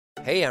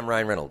Hey, I'm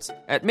Ryan Reynolds.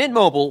 At Mint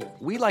Mobile,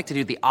 we like to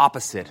do the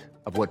opposite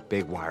of what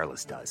Big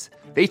Wireless does.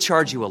 They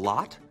charge you a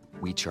lot,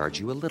 we charge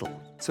you a little.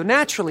 So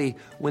naturally,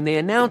 when they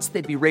announced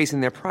they'd be raising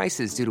their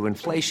prices due to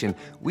inflation,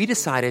 we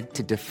decided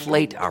to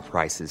deflate our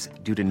prices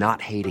due to not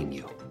hating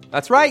you.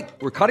 That's right.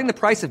 We're cutting the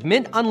price of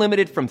Mint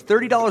Unlimited from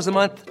 $30 a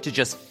month to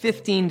just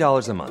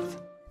 $15 a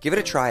month. Give it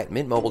a try at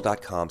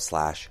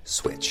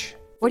mintmobile.com/switch.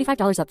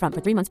 $45 up front for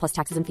 3 months plus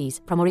taxes and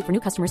fees. Promo rate for new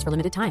customers for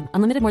limited time.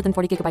 Unlimited more than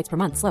 40 gigabytes per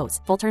month. Slows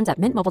full terms at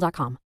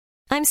mintmobile.com.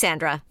 I'm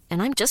Sandra, and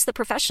I'm just the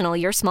professional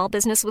your small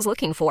business was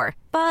looking for.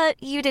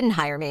 But you didn't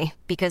hire me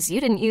because you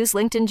didn't use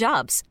LinkedIn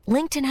Jobs.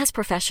 LinkedIn has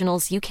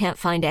professionals you can't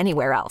find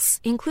anywhere else,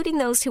 including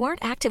those who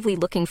aren't actively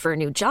looking for a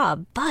new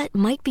job, but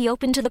might be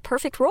open to the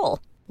perfect role,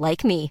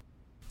 like me.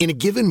 In a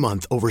given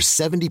month, over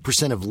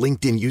 70% of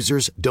LinkedIn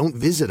users don't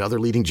visit other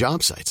leading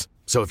job sites.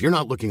 So if you're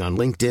not looking on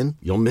LinkedIn,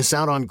 you'll miss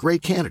out on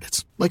great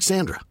candidates like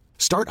Sandra.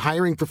 Start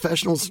hiring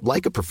professionals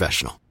like a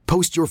professional.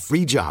 Post your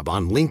free job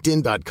on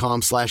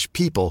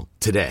linkedin.com/people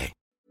today.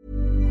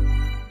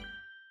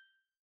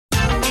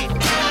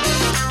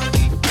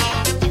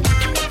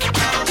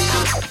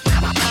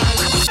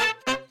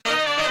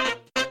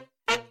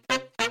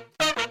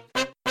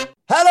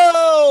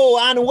 Hello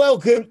and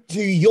welcome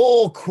to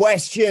Your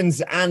Questions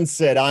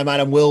Answered. I'm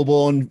Adam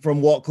Wilborn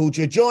from What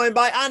Culture, joined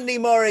by Andy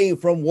Murray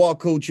from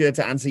What Culture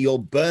to answer your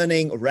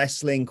burning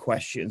wrestling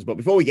questions. But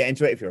before we get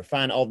into it, if you're a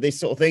fan of this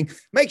sort of thing,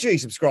 make sure you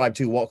subscribe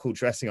to What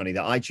Culture Wrestling on either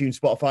iTunes,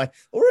 Spotify,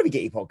 or wherever you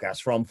get your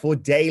podcasts from for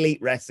daily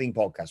wrestling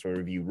podcasts where we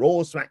review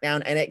Raw,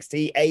 SmackDown,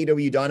 NXT,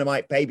 AEW,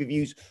 Dynamite,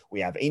 pay-per-views. We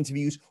have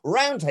interviews,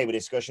 roundtable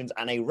discussions,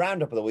 and a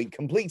roundup of the week,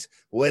 complete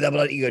with a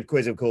bloody good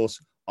quiz, of course,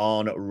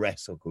 on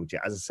Wrestle Culture.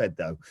 As I said,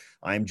 though,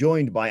 I am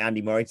joined by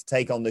Andy Murray to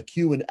take on the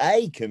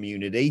Q&A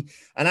community.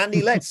 And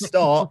Andy, let's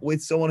start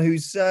with someone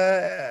who's in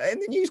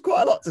the news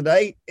quite a lot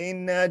today,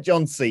 in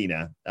John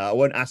Cena. I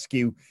won't ask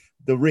you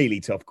the really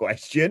tough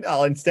question.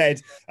 I'll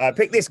instead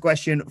pick this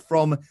question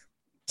from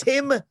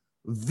Tim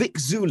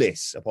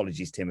Vixulis.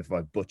 Apologies, Tim, if I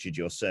butchered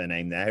your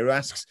surname there, who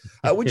asks,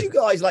 would you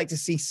guys like to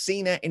see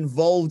Cena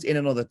involved in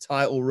another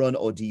title run,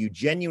 or do you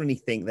genuinely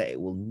think that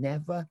it will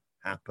never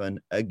happen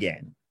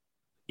again?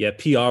 Yeah,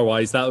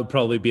 PR-wise, that would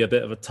probably be a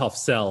bit of a tough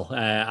sell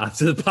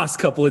after the past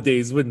couple of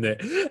days, wouldn't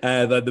it,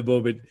 at the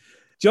moment?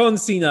 John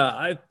Cena,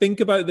 I think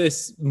about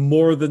this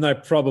more than I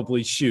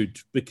probably should,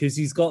 because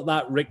he's got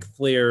that Ric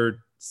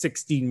Flair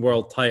 16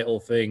 world title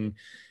thing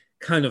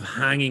kind of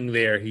hanging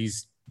there.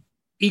 He's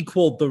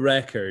equaled the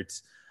record.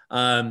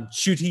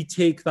 Should he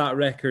take that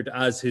record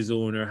as his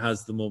own, or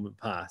has the moment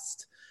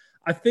passed?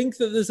 I think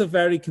that there's a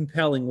very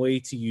compelling way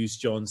to use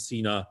John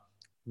Cena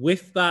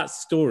with that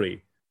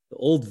story. The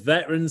old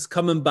veteran's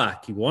coming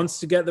back. He wants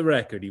to get the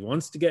record. He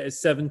wants to get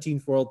his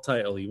 17th world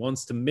title. He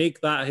wants to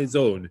make that his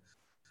own,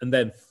 and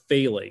then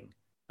failing.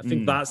 I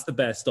think that's the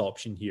best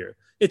option here.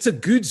 It's a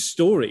good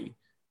story.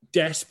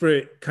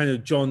 Desperate kind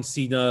of John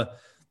Cena,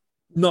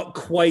 not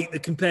quite the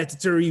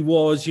competitor he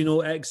was,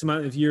 X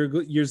amount of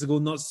years ago,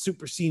 not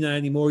Super Cena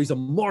anymore. He's a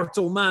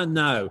mortal man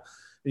now.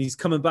 And he's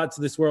coming back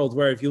to this world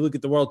where, if you look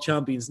at the world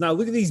champions now,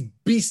 look at these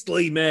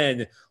beastly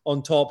men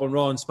on top on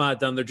Raw and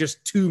SmackDown. They're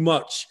just too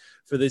much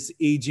for this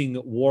aging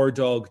war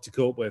dog to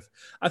cope with.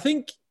 I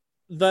think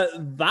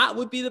that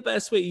would be the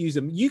best way to use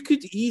him. You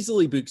could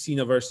easily book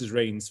Cena versus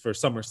Reigns for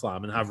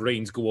SummerSlam and have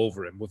Reigns go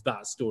over him with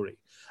that story.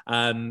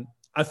 I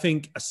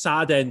think a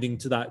sad ending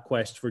to that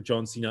quest for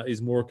John Cena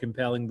is more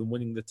compelling than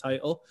winning the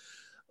title.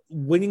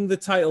 Winning the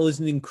title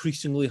is an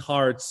increasingly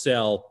hard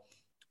sell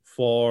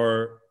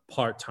for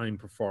part-time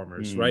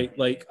performers, right?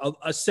 Like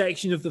a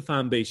section of the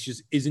fan base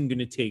just isn't going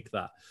to take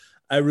that.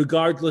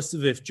 Regardless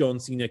of if John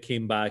Cena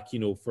came back,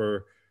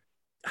 for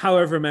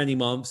however many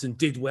months and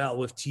did well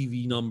with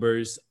TV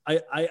numbers. I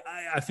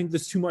think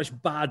there's too much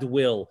bad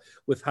will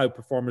with how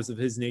performers of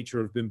his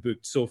nature have been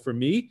booked. So for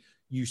me,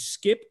 you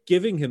skip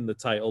giving him the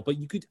title, but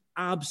you could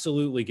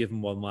absolutely give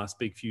him one last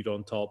big feud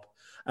on top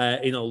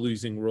in a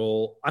losing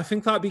role. I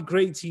think that'd be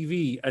great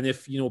TV. And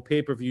if,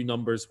 pay-per-view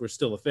numbers were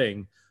still a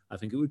thing, I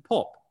think it would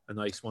pop a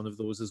nice one of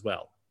those as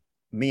well.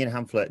 Me and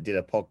Hamflet did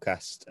a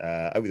podcast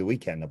over the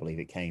weekend, I believe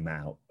it came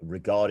out,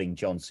 regarding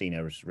John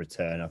Cena's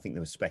return. I think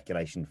there was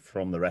speculation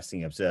from the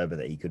Wrestling Observer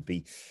that he could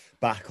be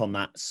back on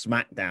that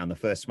SmackDown, the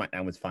first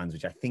SmackDown with fans,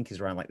 which I think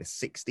is around like the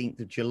 16th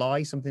of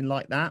July, something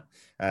like that,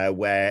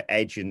 where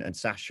Edge and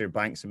Sasha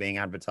Banks are being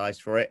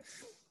advertised for it.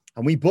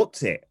 And we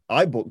booked it.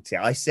 I booked it.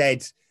 I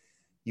said,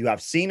 you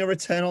have Cena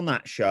return on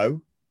that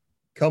show,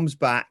 comes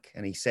back,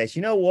 and he says,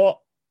 you know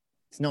what?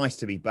 It's nice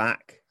to be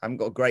back. I haven't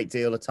got a great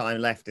deal of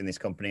time left in this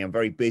company. I'm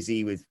very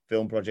busy with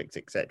film projects,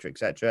 etc.,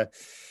 etc.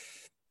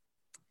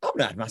 I'm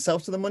going to add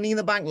myself to the Money in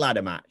the Bank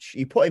ladder match.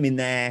 You put him in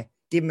there,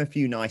 give him a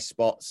few nice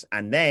spots,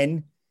 and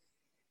then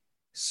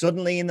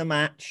suddenly in the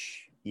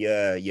match,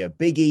 your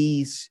Big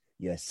E's,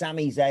 your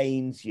Sami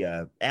Zayn's,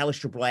 your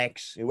Aleister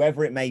Black's,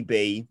 whoever it may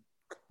be,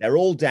 they're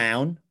all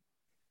down,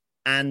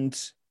 and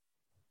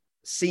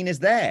Cena's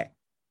there.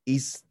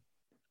 He's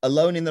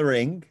alone in the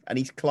ring, and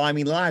he's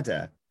climbing the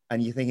ladder,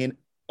 and you're thinking,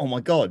 oh my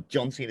God,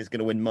 John Cena's going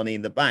to win Money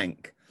in the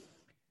Bank.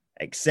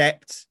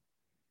 Except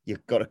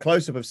You've got a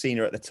close-up of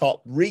Cena at the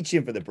top,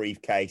 reaching for the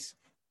briefcase.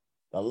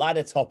 The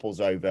ladder topples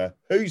over.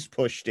 Who's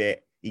pushed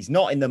it? He's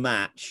not in the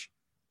match.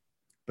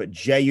 But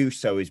Jey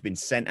Uso has been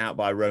sent out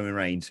by Roman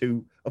Reigns,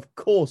 who, of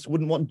course,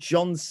 wouldn't want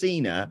John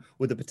Cena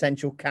with the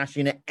potential cash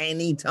in at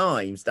any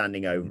time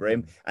standing over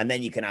him. And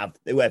then you can have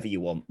whoever you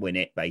want win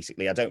it,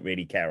 basically. I don't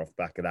really care off the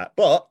back of that.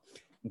 But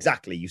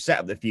exactly, you set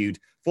up the feud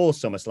for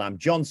SummerSlam.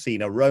 John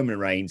Cena, Roman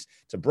Reigns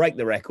to break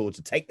the record,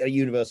 to take the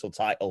Universal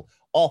title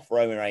off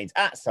Roman Reigns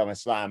at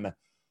SummerSlam.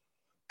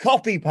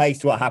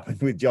 Copy-paste what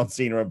happened with John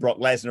Cena and Brock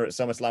Lesnar at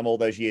SummerSlam all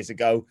those years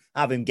ago.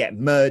 Have him get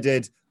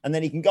murdered. And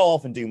then he can go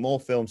off and do more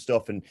film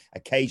stuff and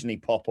occasionally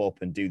pop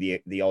up and do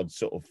the odd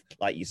sort of,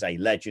 like you say,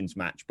 Legends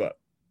match. But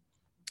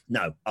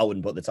no, I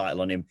wouldn't put the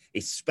title on him,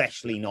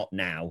 especially not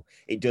now.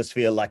 It does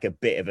feel like a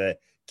bit of a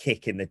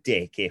kick in the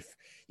dick if,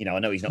 I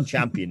know he's not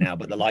champion now,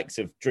 but the likes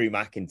of Drew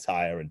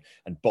McIntyre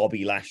and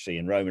Bobby Lashley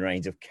and Roman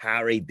Reigns have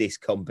carried this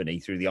company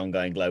through the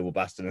ongoing global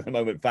bastard. And the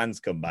moment fans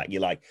come back,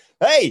 you're like,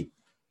 hey,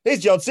 here's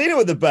John Cena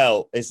with the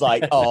belt. It's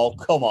like, oh,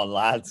 come on,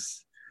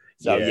 lads.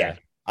 So, yeah,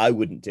 I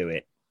wouldn't do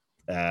it.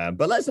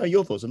 But let's know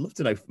your thoughts. I'd love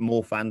to know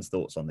more fans'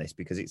 thoughts on this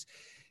because it's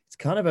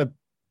kind of a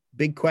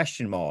big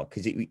question mark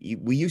because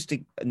we used to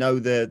know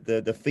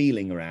the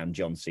feeling around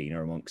John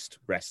Cena amongst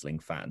wrestling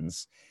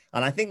fans.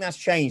 And I think that's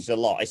changed a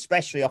lot,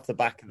 especially off the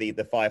back of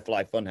the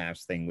Firefly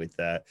Funhouse thing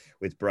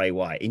with Bray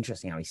Wyatt.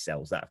 Interesting how he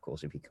sells that, of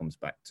course, if he comes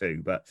back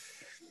too. But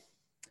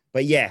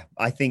yeah,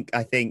 I think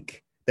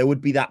there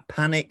would be that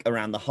panic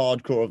around the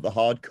hardcore of the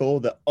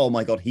hardcore that, oh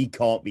my God, he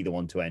can't be the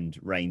one to end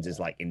Reigns'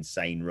 like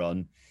insane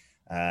run.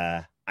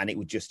 And it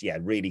would just,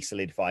 really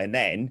solidify. And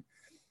then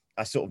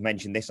I sort of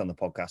mentioned this on the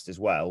podcast as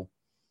well.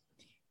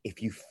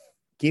 If you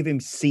give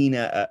him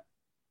Cena at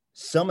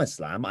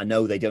SummerSlam, I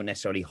know they don't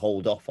necessarily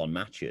hold off on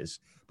matches,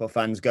 but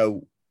fans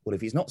go, well,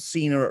 if he's not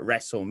Cena at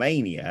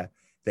WrestleMania,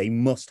 they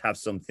must have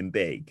something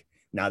big.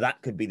 Now,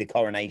 that could be the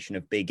coronation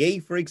of Big E,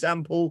 for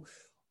example,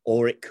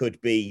 or it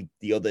could be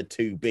the other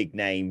two big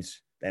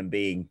names, them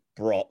being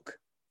Brock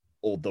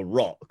or The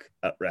Rock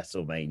at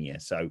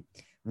WrestleMania. So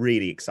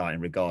really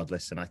exciting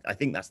regardless. And I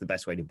think that's the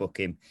best way to book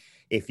him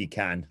if you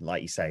can.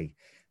 Like you say,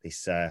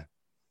 this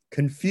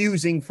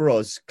confusing for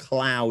us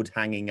cloud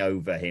hanging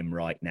over him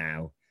right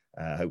now.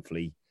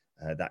 Hopefully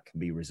that can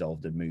be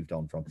resolved and moved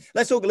on from.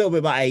 Let's talk a little bit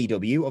about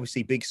AEW.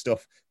 Obviously, big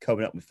stuff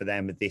coming up for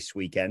them this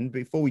weekend.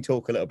 Before we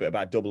talk a little bit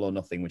about Double or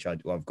Nothing, which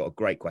I've got a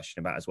great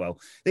question about as well.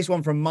 This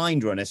one from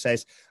Mindrunner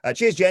says,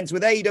 cheers, gents.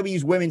 With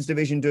AEW's women's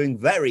division doing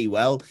very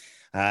well,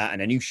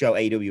 and a new show,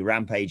 AEW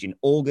Rampage, in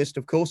August,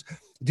 of course.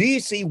 Do you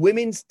see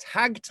women's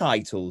tag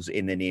titles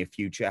in the near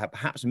future,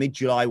 perhaps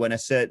mid-July, when a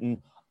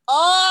certain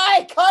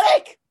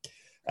iconic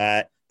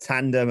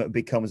tandem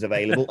becomes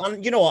available?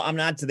 And you know what? I'm going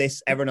to add to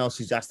this, everyone else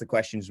who's asked the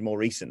questions more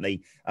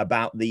recently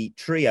about the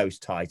Trios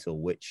title,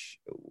 which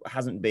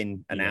hasn't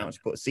been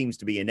announced, but seems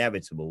to be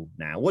inevitable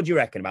now. What do you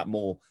reckon about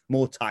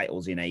more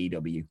titles in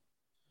AEW?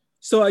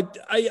 So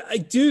I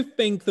do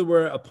think that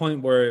we're at a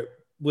point where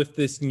with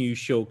this new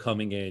show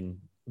coming in,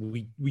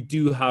 we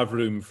do have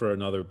room for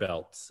another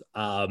belt.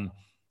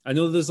 I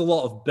know there's a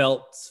lot of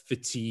belt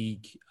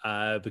fatigue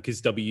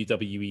because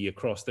WWE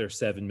across their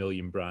 7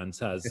 million brands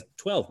has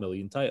 12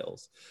 million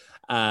titles.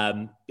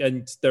 And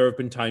there have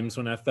been times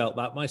when I felt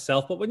that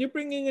myself. But when you're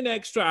bringing an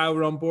extra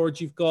hour on board,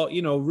 you've got,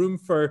 room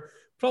for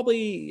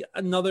probably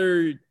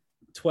another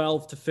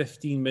 12 to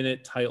 15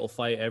 minute title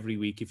fight every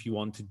week if you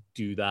want to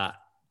do that.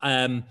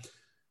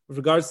 With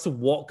regards to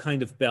what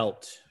kind of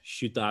belt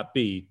should that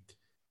be, I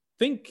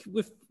think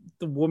with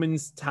the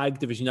women's tag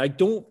division, I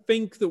don't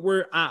think that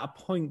we're at a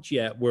point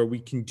yet where we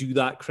can do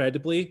that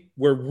credibly,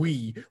 where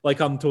we,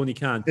 like I'm Tony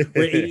Khan,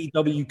 where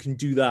AEW can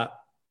do that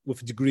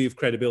with a degree of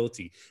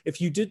credibility.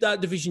 If you did that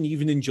division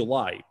even in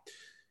July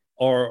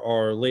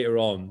or later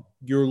on,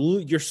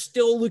 you're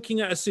still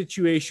looking at a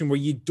situation where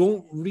you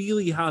don't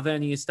really have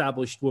any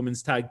established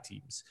women's tag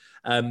teams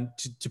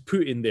to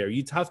put in there.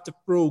 You'd have to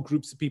throw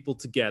groups of people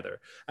together.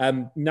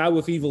 Now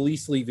with Eva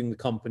Lise leaving the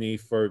company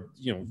for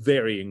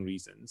varying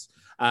reasons,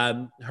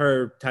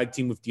 her tag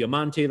team with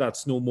Diamante,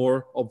 that's no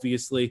more,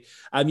 obviously.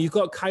 You've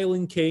got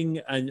Kylan King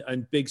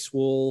and Big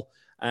Swole.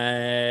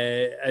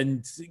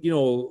 And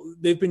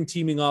they've been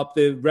teaming up.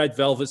 The Red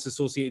Velvet's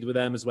associated with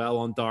them as well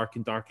on Dark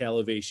and Dark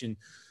Elevation.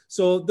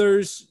 So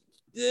there's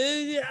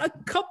a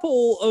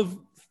couple of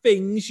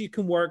things you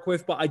can work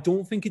with, but I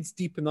don't think it's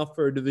deep enough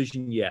for a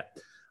division yet.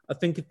 I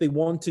think if they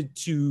wanted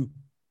to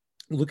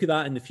look at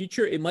that in the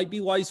future, it might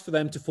be wise for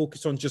them to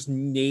focus on just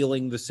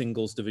nailing the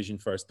singles division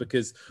first,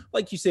 because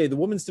like you say, the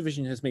women's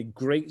division has made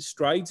great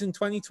strides in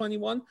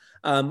 2021.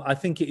 I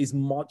think it is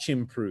much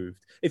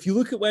improved. If you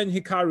look at when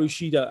Hikaru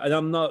Shida, and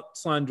I'm not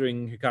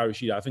slandering Hikaru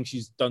Shida, I think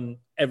she's done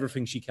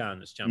everything she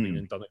can as champion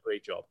and done a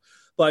great job.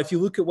 But if you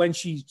look at when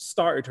she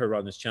started her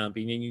run as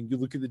champion and you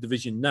look at the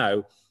division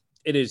now,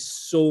 it is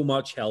so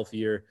much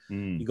healthier.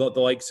 You got the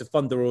likes of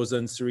Thunder Rosa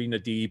and Serena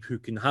Deeb, who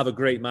can have a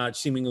great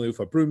match, seemingly with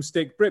a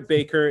broomstick. Britt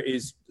Baker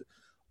is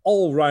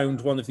all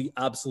round one of the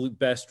absolute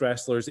best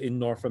wrestlers in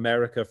North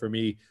America for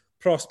me.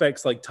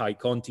 prospects like Ty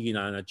Conti and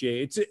Anna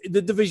Jay.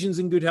 The division's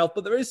in good health,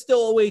 but there is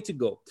still a way to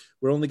go.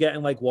 We're only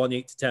getting like 1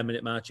 8 to 10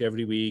 minute match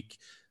every week.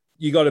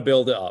 You got to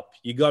build it up.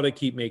 You got to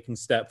keep making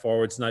step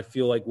forwards. And I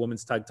feel like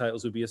women's tag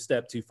titles would be a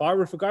step too far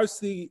with regards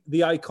to the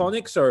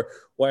Iconics or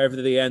whatever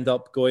they end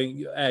up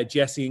going,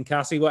 Jesse and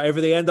Cassie,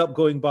 whatever they end up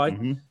going by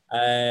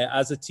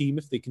as a team,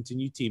 if they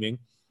continue teaming.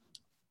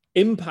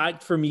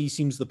 Impact for me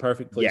seems the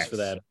perfect place for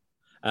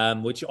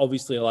them, which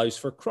obviously allows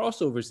for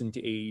crossovers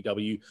into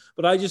AEW.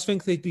 But I just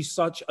think they'd be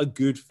such a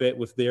good fit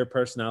with their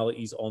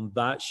personalities on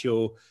that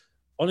show,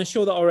 on a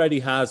show that already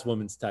has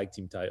women's tag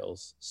team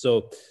titles.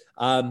 So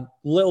a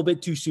little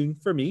bit too soon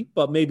for me,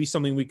 but maybe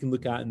something we can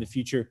look at in the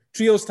future.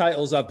 Trios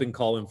titles I've been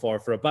calling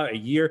for about a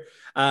year.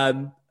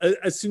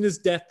 As soon as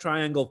Death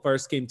Triangle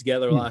first came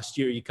together last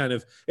year,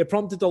 it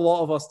prompted a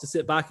lot of us to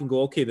sit back and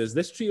go, okay, there's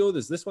this trio,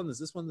 there's this one, there's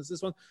this one, there's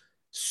this one.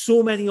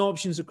 So many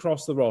options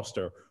across the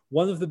roster.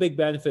 One of the big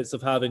benefits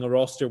of having a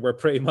roster where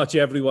pretty much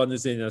everyone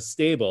is in a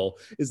stable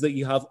is that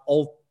you have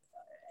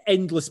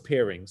endless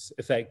pairings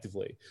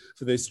effectively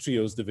for this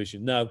trios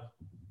division. Now,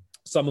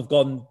 some have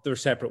gone their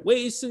separate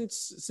ways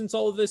since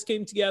all of this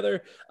came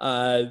together.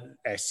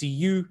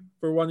 SCU,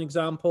 for one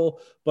example,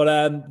 but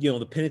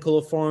the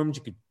Pinnacle have formed.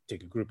 You could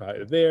take a group out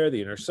of there.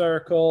 The Inner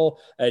Circle,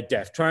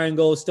 Death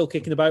Triangle is still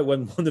kicking about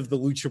when one of the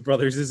Lucha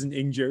Brothers isn't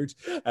injured,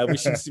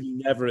 which seems to be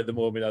never at the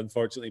moment,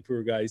 unfortunately.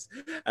 Poor guys.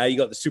 You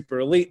got the Super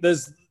Elite.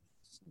 There's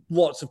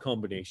lots of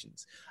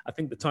combinations. I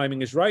think the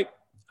timing is right.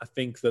 I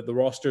think that the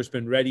roster's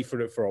been ready for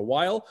it for a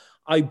while.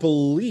 I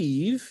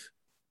believe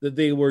that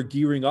they were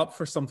gearing up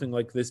for something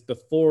like this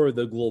before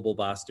the Global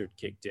Bastard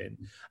kicked in.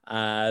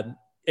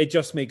 It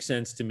just makes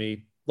sense to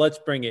me. Let's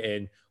bring it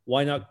in.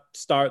 Why not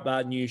start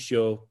that new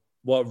show?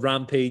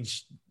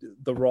 Rampage,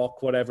 The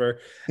Rock, whatever.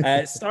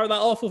 Start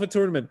that off with a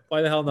tournament.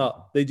 Why the hell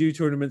not? They do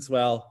tournaments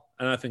well,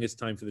 and I think it's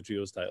time for the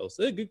trios titles.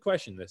 It's a good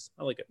question, this.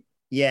 I like it.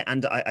 Yeah,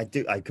 and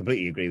I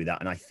completely agree with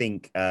that. And I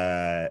think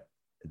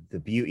the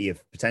beauty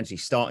of potentially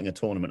starting a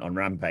tournament on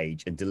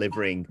Rampage and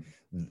delivering,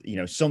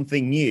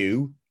 something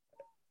new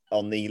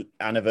on the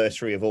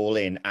anniversary of All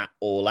In at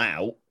All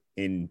Out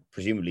in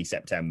presumably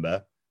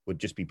September would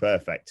just be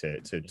perfect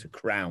to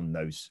crown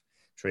those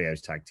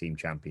trios tag team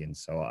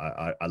champions. So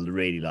I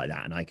really like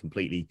that. And I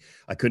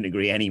couldn't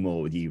agree any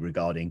more with you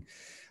regarding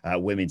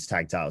women's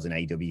tag titles in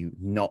AEW.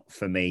 Not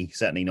for me,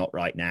 certainly not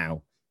right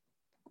now.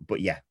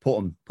 But yeah,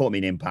 put them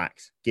in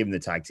Impact, give them the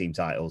tag team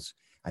titles,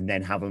 and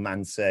then have them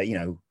answer,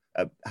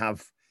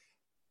 have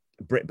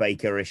Britt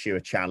Baker issue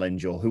a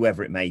challenge or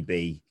whoever it may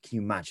be. Can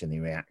you imagine the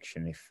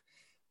reaction if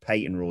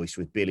Peyton Royce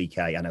with Billie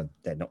Kay, I know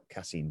they're not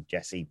Cassie and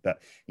Jesse,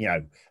 but,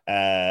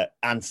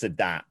 answered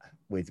that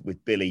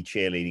with Billie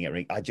cheerleading at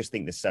ring. I just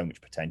think there's so much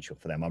potential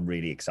for them. I'm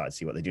really excited to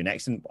see what they do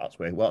next. And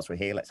whilst we're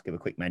here, let's give a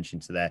quick mention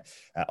to their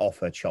Off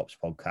Her Chops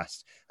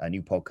podcast, a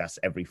new podcast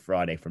every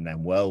Friday from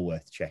them. Well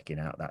worth checking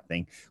out that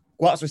thing.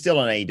 Whilst we're still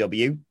on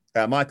AEW,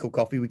 Michael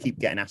Coffey, we keep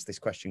getting asked this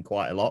question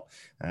quite a lot,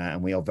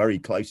 and we are very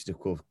close to,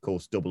 of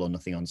course, Double or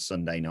Nothing on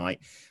Sunday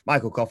night.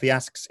 Michael Coffey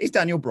asks, is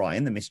Daniel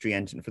Bryan the mystery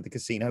entrant for the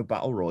Casino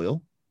Battle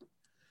Royal?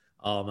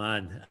 Oh,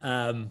 man.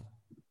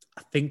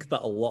 I think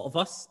that a lot of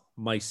us,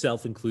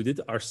 myself included,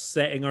 are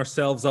setting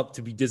ourselves up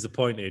to be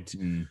disappointed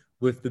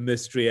with the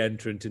mystery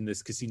entrant in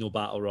this Casino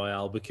Battle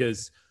Royale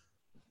because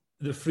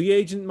the free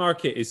agent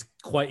market is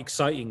quite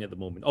exciting at the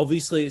moment.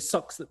 Obviously, it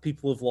sucks that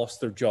people have lost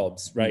their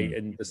jobs, right?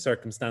 And the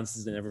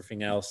circumstances and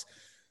everything else.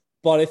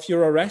 But if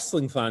you're a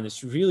wrestling fan,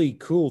 it's really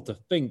cool to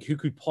think who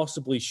could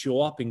possibly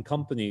show up in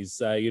companies,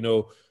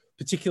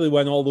 particularly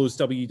when all those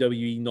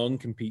WWE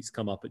non-competes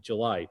come up at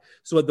July.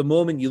 So at the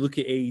moment, you look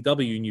at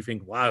AEW and you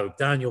think, wow,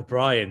 Daniel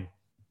Bryan.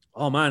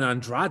 Oh, man,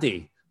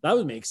 Andrade. That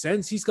would make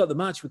sense. He's got the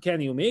match with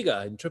Kenny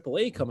Omega in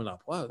AAA coming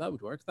up. Wow, that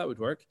would work.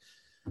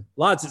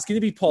 Lads, it's going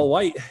to be Paul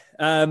White.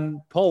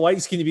 Paul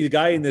White's going to be the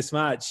guy in this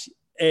match.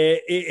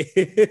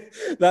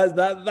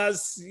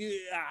 That's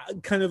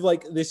kind of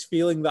like this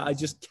feeling that I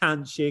just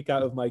can't shake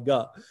out of my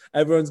gut.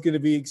 Everyone's going to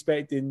be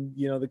expecting,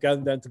 the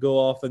countdown to go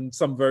off and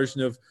some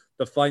version of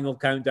the final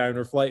countdown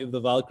or Flight of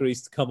the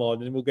Valkyries to come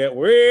on, and we'll get,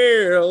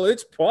 well,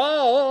 it's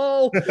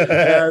Paul.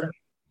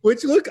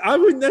 Which, look, I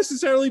wouldn't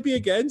necessarily be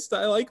against.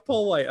 I like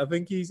Paul White. I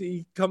think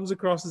he comes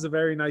across as a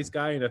very nice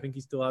guy, and I think he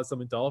still has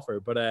something to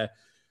offer. But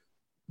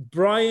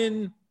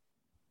Bryan,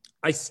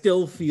 I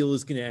still feel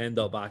is going to end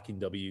up back in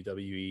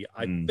WWE.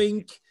 I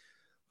think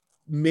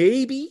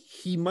maybe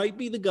he might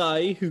be the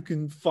guy who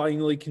can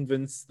finally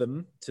convince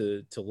them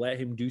to let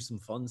him do some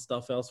fun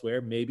stuff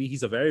elsewhere. Maybe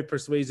he's a very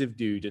persuasive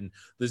dude, and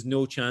there's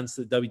no chance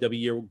that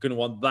WWE are going to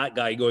want that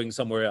guy going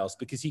somewhere else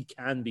because he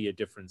can be a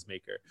difference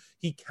maker.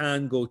 He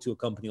can go to a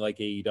company like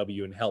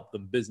AEW and help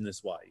them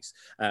business-wise,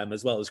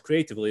 as well as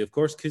creatively, of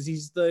course, because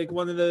he's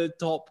one of the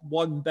top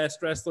one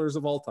best wrestlers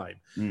of all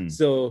time.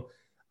 So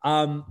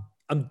I'm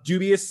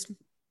dubious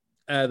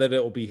that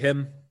it'll be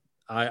him.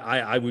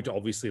 I would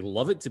obviously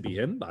love it to be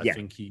him. I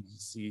think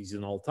he's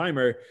an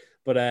all-timer,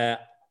 but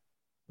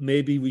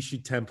maybe we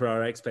should temper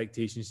our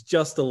expectations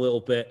just a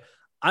little bit.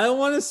 I don't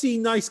want to see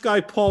nice guy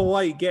Paul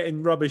White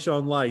getting rubbish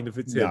online if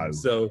it's him.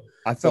 So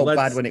I felt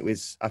bad when it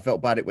was. I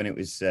felt bad when it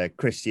was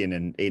Christian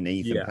and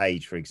Ethan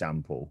Page, for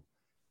example.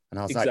 And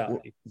I was like,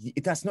 well,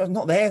 that's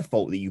not their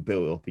fault that you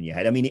built it up in your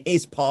head. I mean, it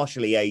is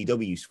partially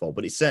AEW's fault,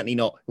 but it's certainly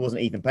not. It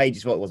wasn't Ethan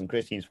Page's fault. It wasn't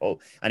Christian's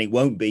fault, and it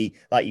won't be,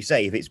 like you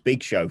say, if it's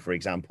Big Show, for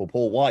example,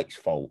 Paul White's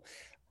fault.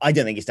 I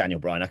don't think it's Daniel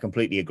Bryan. I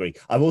completely agree.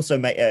 I've also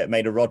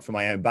made a rod for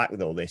my own back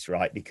with all this,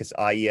 right? Because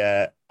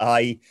I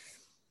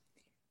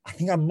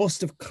think I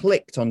must have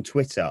clicked on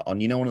Twitter on,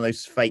 one of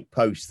those fake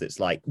posts that's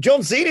like,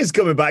 John Cena's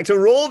coming back to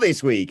Raw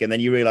this week. And then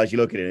you realize you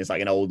look at it and it's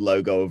like an old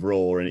logo of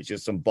Raw and it's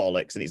just some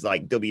bollocks and it's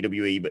like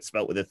WWE, but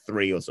spelt with a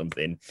 3 or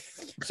something.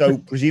 So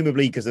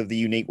presumably because of the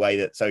unique way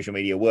that social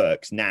media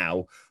works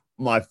now,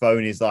 my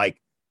phone is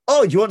like,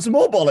 oh, do you want some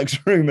more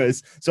bollocks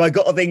rumors? So I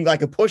got a thing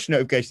like a push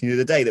notification the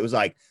other day that was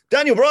like,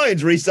 Daniel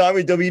Bryan's re-signed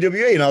with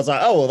WWE. And I was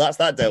like, oh, well, that's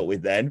that dealt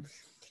with then.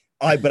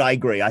 But I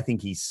agree. I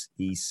think he's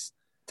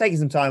taking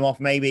some time off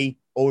maybe.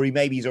 Or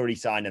maybe he's already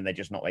signed and they're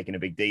just not making a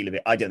big deal of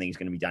it. I don't think it's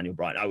going to be Daniel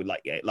Bryan. I would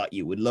like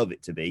you would love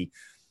it to be.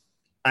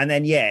 And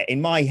then, in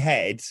my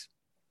head,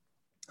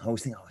 I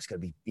always think, it's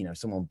going to be,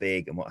 someone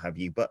big and what have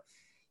you. But,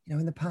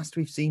 in the past,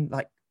 we've seen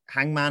like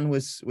Hangman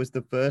was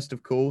the first,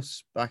 of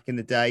course, back in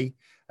the day.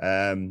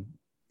 And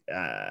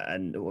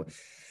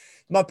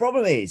my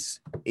problem is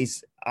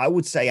I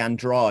would say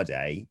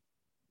Andrade,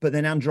 but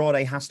then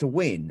Andrade has to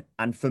win.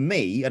 And for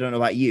me, I don't know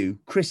about you,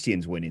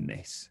 Christian's winning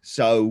this.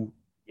 So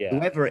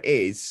whoever it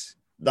is,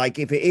 like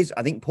if it is,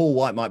 I think Paul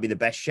White might be the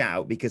best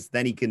shout because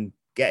then he can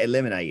get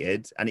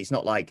eliminated. And it's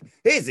not like,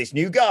 here's this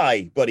new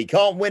guy, but he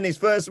can't win his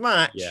first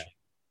match.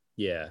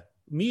 Yeah.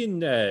 Me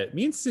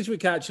and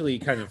Sidgwick actually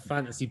kind of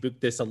fantasy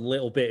booked this a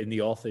little bit in the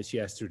office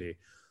yesterday.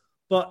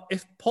 But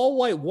if Paul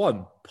White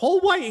won, Paul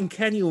White and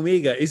Kenny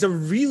Omega is a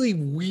really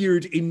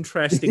weird,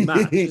 interesting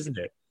match, isn't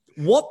it?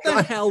 What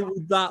the hell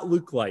would that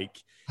look like?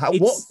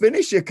 What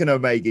finisher can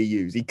Omega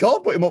use? He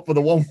can't put him up for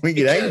the one-winged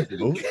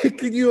angel.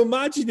 Can you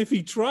imagine if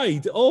he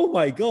tried? Oh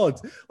my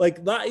God.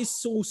 Like that is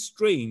so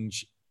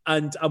strange.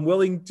 And I'm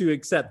willing to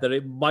accept that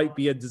it might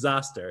be a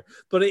disaster,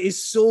 but it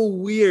is so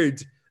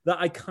weird that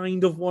I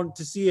kind of want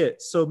to see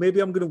it. So maybe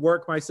I'm going to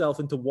work myself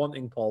into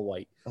wanting Paul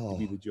White to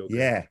be the Joker.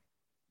 Yeah.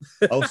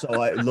 Also,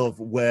 I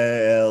love,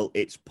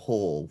 it's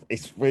Paul.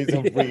 It's a really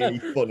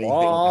funny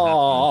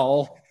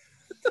thing.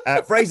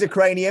 Fraser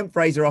Cranium.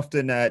 Fraser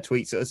often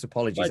tweets at us.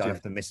 Apologies, I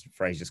often miss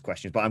Fraser's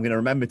questions, but I'm going to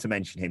remember to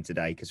mention him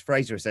today because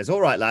Fraser says,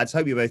 all right, lads,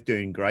 hope you're both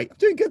doing great. I'm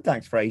doing good,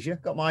 thanks, Fraser.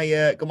 Got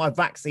my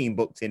vaccine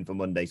booked in for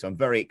Monday, so I'm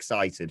very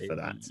excited for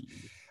that.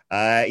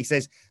 He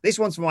says, this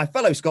one's for my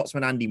fellow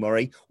Scotsman, Andy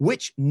Murray.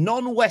 Which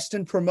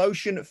non-Western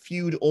promotion,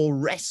 feud, or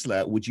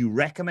wrestler would you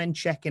recommend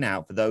checking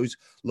out for those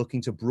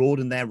looking to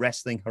broaden their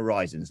wrestling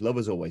horizons? Love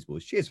as always,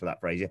 boys. Cheers for that,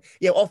 Fraser.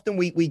 Yeah, often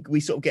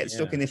we sort of get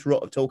stuck in this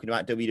rut of talking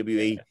about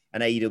WWE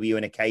and AEW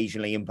and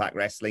occasionally Impact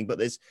Wrestling, but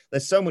there's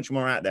so much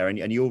more out there,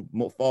 and you're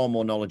far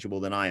more knowledgeable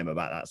than I am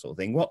about that sort of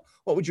thing. What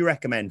would you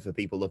recommend for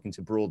people looking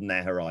to broaden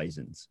their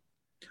horizons?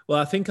 Well,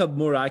 I think a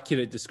more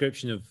accurate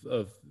description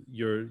of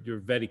your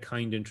very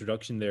kind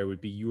introduction there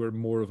would be you are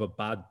more of a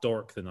bad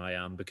dork than I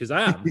am, because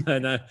I am,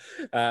 and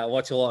I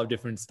watch a lot of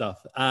different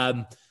stuff.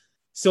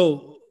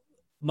 So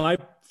my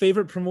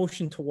favorite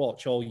promotion to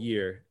watch all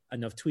year,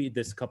 and I've tweeted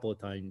this a couple of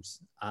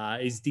times,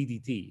 is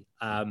DDT.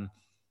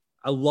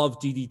 I love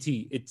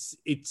DDT.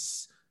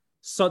 It's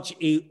such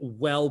a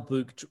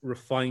well-booked,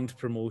 refined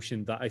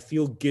promotion that I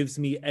feel gives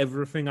me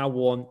everything I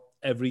want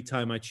every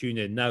time I tune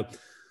in. Now,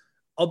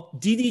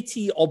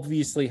 DDT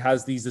obviously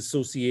has these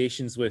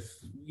associations with,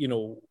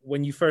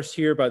 when you first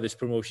hear about this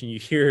promotion, you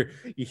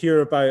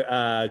hear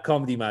about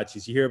comedy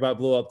matches, you hear about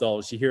blow-up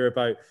dolls, you hear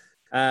about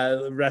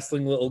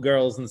wrestling little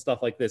girls and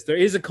stuff like this. There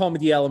is a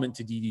comedy element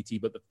to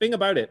DDT, but the thing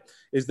about it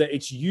is that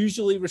it's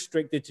usually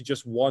restricted to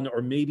just 1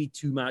 or maybe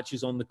 2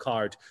 matches on the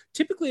card,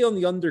 typically on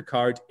the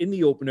undercard in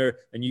the opener,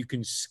 and you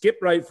can skip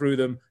right through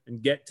them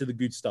and get to the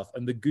good stuff.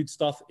 And the good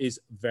stuff is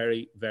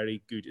very,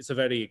 very good. It's a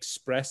very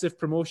expressive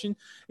promotion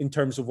in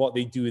terms of what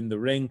they do in the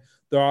ring.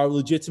 There are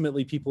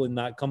legitimately people in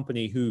that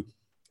company who,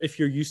 if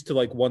you're used to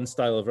like one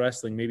style of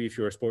wrestling, maybe if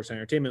you're a sports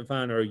entertainment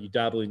fan or you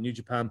dabble in New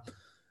Japan,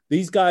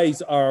 these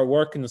guys are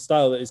working a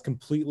style that is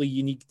completely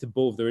unique to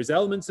both. There is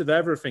elements of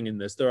everything in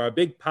this. There are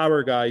big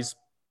power guys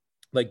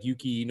like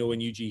Yuki Ino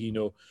and Yuji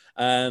Hino.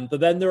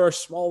 But then there are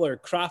smaller,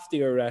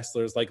 craftier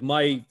wrestlers. Like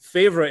my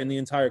favorite in the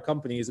entire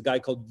company is a guy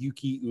called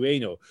Yuki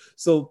Ueno.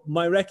 So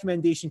my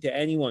recommendation to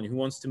anyone who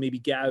wants to maybe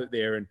get out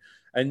there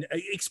and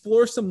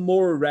explore some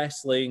more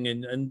wrestling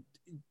and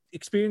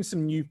experience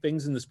some new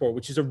things in the sport,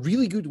 which is a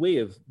really good way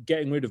of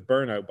getting rid of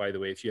burnout, by the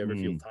way, if you ever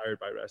feel tired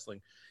by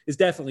wrestling, is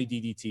definitely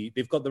DDT.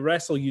 They've got the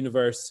Wrestle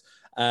Universe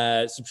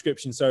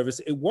subscription service.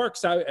 It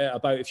works out at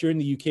about, if you're in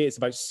the UK, it's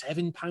about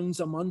 £7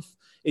 a month.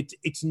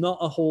 It's not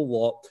a whole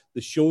lot.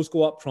 The shows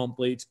go up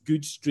promptly. It's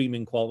good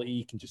streaming quality.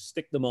 You can just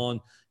stick them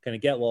on, kind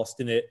of get lost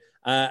in it.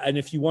 And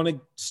if you want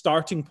a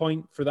starting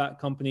point for that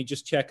company,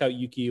 just check out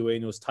Yuki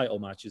Ueno's title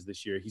matches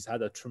this year. He's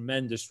had a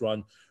tremendous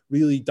run,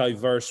 really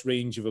diverse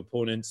range of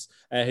opponents.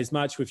 His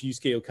match with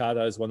Yusuke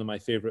Okada is one of my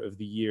favorite of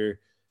the year.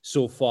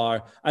 so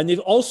far. And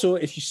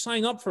if you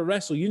sign up for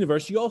Wrestle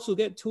Universe, you also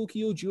get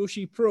Tokyo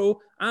Joshi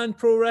Pro and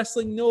Pro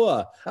Wrestling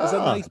Noah as a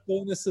nice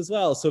bonus as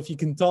well. So if you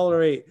can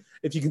tolerate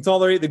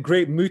the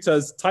Great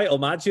Muta's title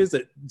matches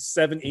at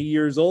 70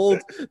 years old,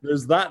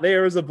 there's that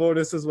there as a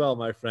bonus as well,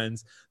 my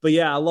friends. But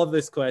yeah, I love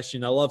this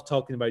question. I love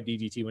talking about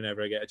DDT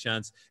whenever I get a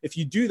chance. If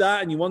you do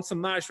that and you want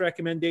some match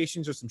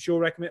recommendations or some show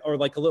or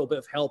like a little bit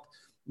of help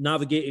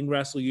navigating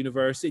Wrestle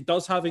Universe, it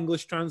does have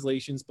English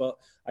translations, but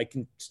I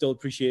can still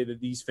appreciate that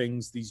these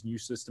new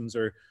systems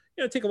are,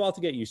 take a while to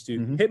get used to.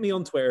 Mm-hmm. Hit me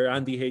on Twitter,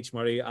 Andy H.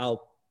 Murray.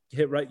 I'll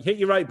hit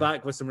you right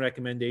back with some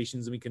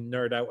recommendations, and we can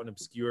nerd out on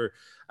obscure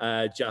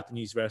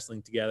Japanese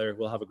wrestling together.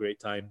 We'll have a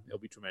great time. It'll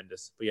be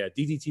tremendous. But yeah,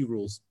 DDT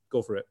rules.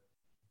 Go for it.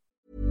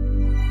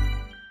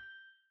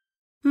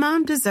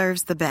 Mom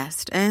deserves the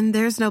best, and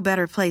there's no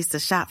better place to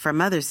shop for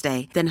Mother's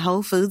Day than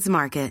Whole Foods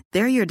Market.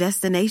 They're your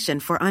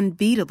destination for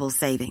unbeatable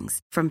savings,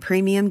 from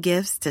premium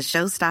gifts to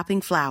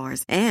show-stopping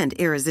flowers and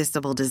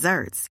irresistible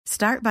desserts.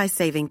 Start by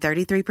saving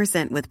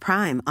 33% with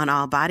Prime on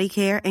all body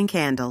care and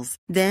candles.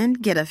 Then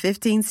get a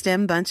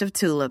 15-stem bunch of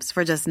tulips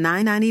for just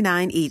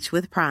 $9.99 each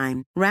with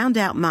Prime. Round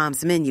out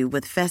Mom's menu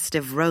with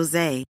festive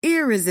rosé,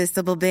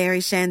 irresistible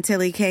berry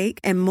chantilly cake,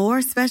 and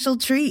more special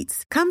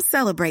treats. Come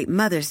celebrate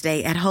Mother's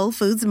Day at Whole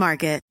Foods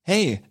Market.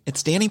 Hey,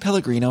 it's Danny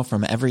Pellegrino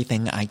from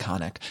Everything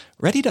Iconic.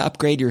 Ready to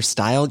upgrade your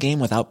style game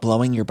without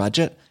blowing your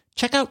budget?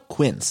 Check out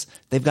Quince.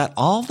 They've got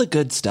all the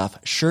good stuff,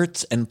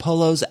 shirts and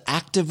polos,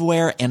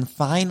 activewear, and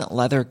fine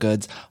leather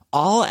goods,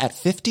 all at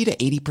 50 to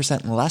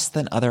 80% less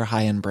than other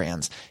high-end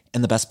brands.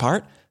 And the best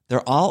part?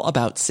 They're all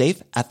about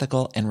safe,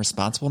 ethical, and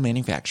responsible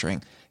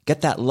manufacturing.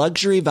 Get that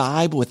luxury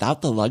vibe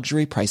without the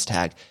luxury price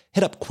tag.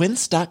 Hit up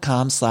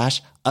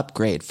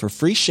quince.com/upgrade for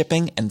free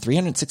shipping and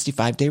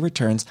 365-day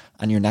returns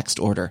on your next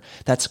order.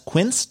 That's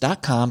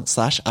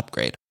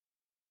quince.com/upgrade.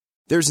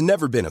 There's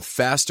never been a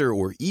faster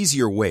or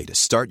easier way to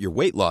start your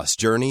weight loss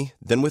journey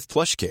than with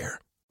PlushCare.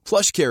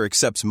 PlushCare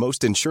accepts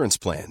most insurance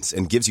plans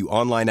and gives you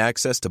online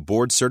access to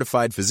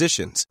board-certified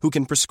physicians who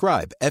can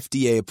prescribe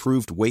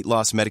FDA-approved weight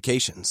loss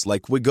medications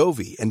like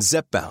Wegovy and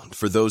Zepbound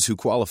for those who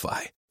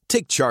qualify.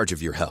 Take charge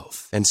of your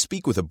health and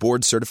speak with a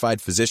board-certified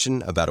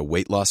physician about a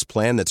weight loss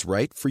plan that's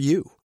right for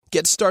you.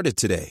 Get started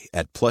today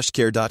at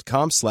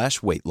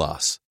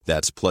plushcare.com/weight-loss.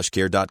 That's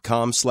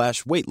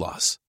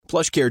plushcare.com/weight-loss.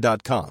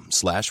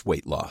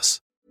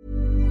 plushcare.com/weight-loss.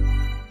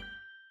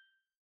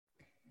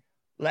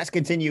 Let's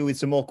continue with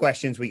some more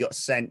questions we got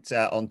sent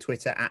on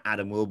Twitter at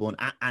Adam Wilborn,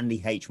 at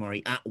Andy H.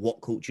 Murray, at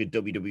What Culture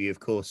WWE,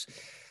 of course.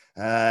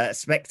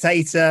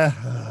 Spectator,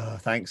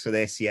 thanks for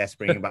this. Yes,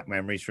 bringing back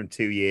memories from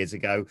 2 years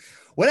ago.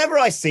 Whenever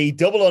I see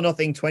Double or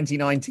Nothing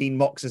 2019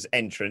 Mox's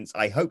entrance,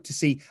 I hope to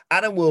see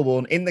Adam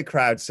Wilborn in the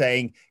crowd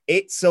saying,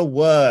 "It's a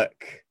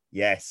work."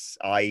 Yes,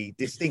 I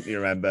distinctly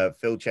remember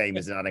Phil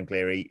Chambers and Adam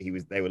Cleary.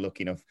 They were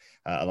lucky enough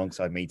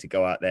alongside me to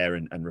go out there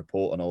and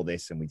report on all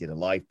this, and we did a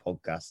live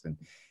podcast. And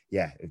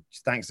yeah,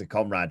 thanks to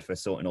Conrad for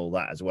sorting all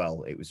that as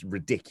well. It was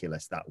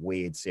ridiculous, that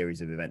weird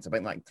series of events. I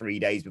think like 3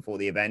 days before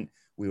the event,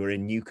 we were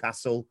in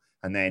Newcastle,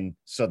 and then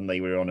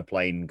suddenly we were on a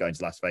plane going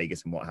to Las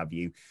Vegas and what have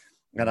you.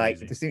 And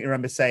amazing. I distinctly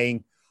remember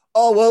saying,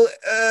 "Oh, well,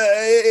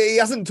 he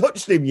hasn't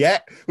touched him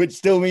yet," which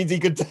still means he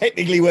could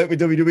technically work with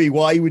WWE.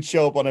 Why he would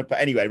show up on a...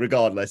 Anyway,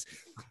 regardless,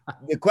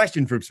 the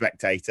question from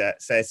Spectator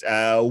says,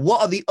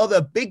 what are the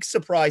other big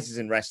surprises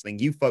in wrestling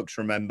you folks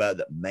remember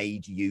that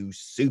made you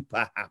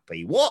super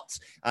happy? What,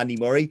 Andy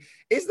Murray,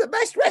 is the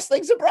best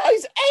wrestling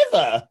surprise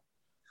ever?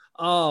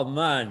 Oh,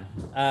 man.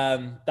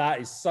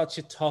 That is such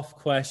a tough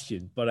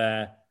question.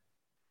 But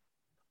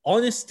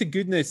honest to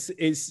goodness,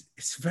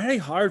 it's very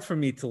hard for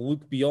me to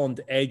look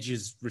beyond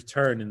Edge's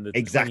return in the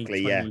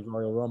 2020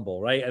 Royal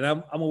Rumble, right? And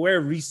I'm aware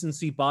of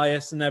recency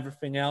bias and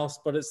everything else,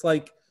 but it's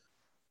like,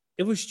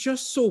 it was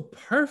just so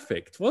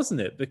perfect,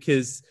 wasn't it?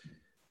 Because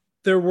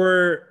there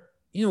were,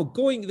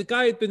 the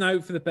guy had been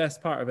out for the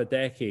best part of a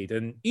decade.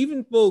 And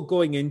even though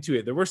going into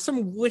it, there were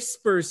some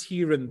whispers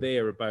here and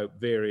there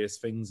about various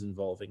things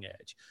involving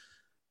Edge.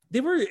 They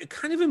were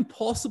kind of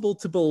impossible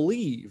to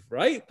believe,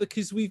 right?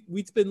 Because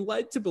we'd been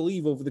led to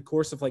believe over the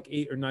course of like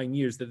 8 or 9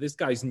 years that this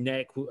guy's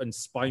neck and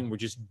spine were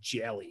just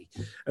jelly.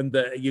 And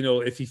that,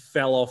 if he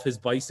fell off his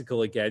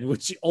bicycle again,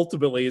 which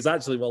ultimately is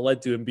actually what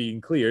led to him being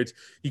cleared,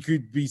 he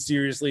could be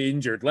seriously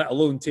injured, let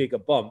alone take a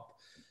bump.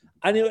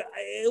 And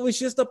it was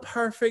just a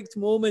perfect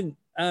moment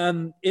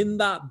in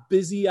that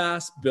busy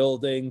ass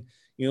building.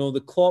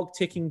 The clock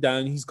ticking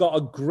down. He's got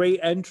a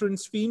great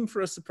entrance theme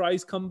for a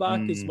surprise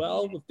comeback as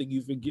well. With the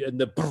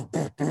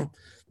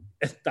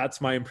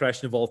that's my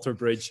impression of Alter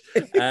Bridge.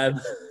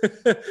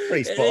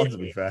 Pretty spot on, to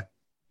be fair.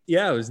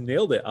 Yeah, I was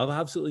nailed it. I've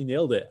absolutely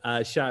nailed it.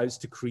 Shout outs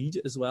to Creed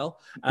as well.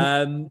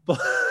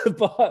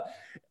 But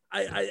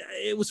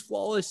it was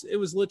flawless. It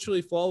was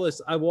literally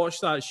flawless. I watched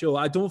that show.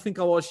 I don't think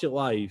I watched it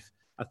live.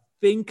 I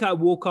think I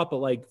woke up at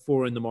like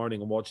 4 a.m.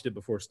 and watched it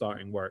before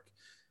starting work.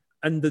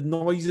 And the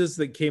noises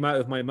that came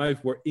out of my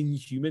mouth were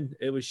inhuman.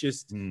 It was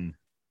just,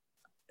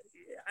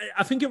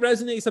 I think it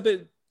resonates a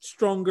bit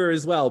stronger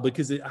as well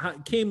because it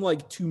came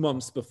like 2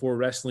 months before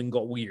wrestling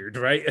got weird,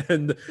 right?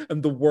 And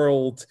the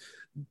world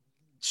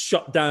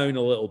shut down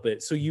a little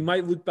bit. So you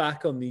might look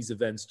back on these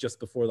events just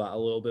before that a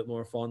little bit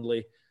more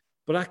fondly.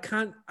 But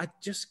I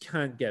just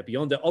can't get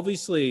beyond it.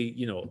 Obviously,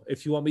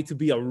 if you want me to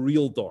be a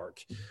real dork,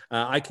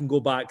 I can go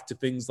back to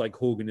things like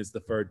Hogan is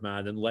the third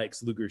man and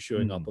Lex Luger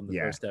showing up on the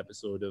first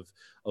episode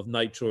of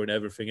Nitro and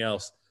everything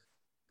else.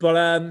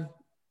 But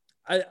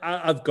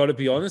I've got to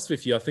be honest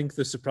with you. I think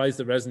the surprise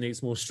that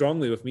resonates most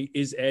strongly with me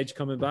is Edge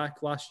coming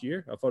back last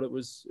year. I thought it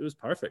was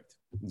perfect.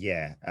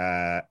 Yeah,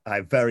 I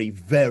have very,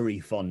 very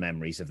fond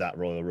memories of that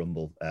Royal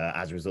Rumble.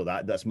 As a result,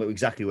 that's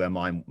exactly where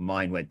my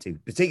mind went to,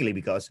 particularly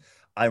because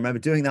I remember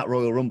doing that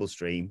Royal Rumble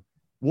stream,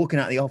 walking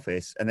out of the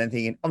office, and then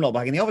thinking, I'm not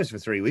back in the office for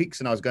 3 weeks,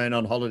 and I was going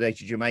on holiday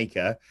to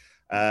Jamaica.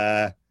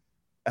 The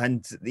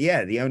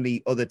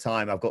only other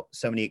time I've got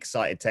so many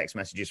excited text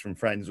messages from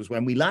friends was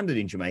when we landed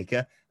in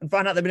Jamaica and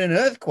found out there'd been an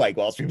earthquake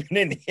whilst we've been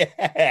in the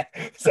air.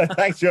 So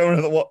thanks to everyone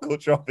at the What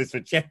Culture office for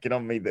checking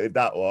on me with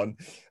that one.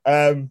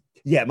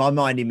 My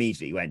mind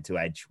immediately went to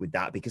Edge with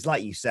that because,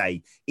 like you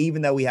say,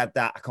 even though we had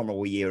that, I can't remember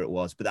what year it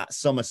was, but that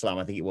SummerSlam,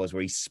 I think it was,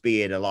 where he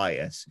speared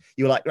Elias.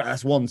 You were like,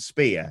 that's one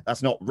spear.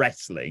 That's not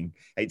wrestling.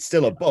 It's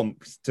still a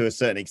bump to a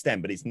certain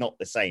extent, but it's not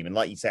the same. And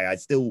like you say, I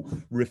still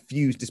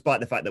refuse,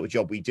 despite the fact that a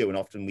job we do, and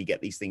often we get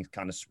these things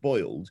kind of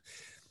spoiled,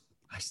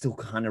 I still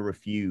kind of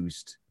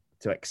refused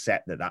to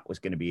accept that was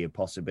going to be a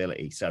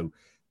possibility. So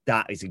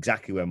that is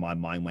exactly where my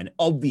mind went.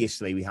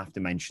 Obviously, we have to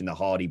mention the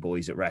Hardy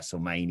Boys at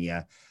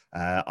WrestleMania.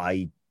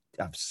 I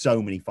have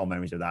so many fond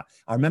memories of that.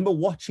 I remember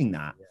watching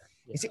that.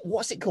 Yeah.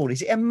 What's it called?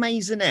 Is it a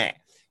maisonette?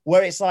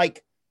 Where it's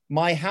like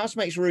my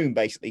housemate's room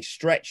basically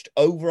stretched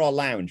over our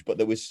lounge,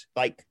 but it wasn't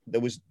like there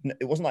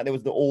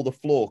was all the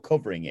floor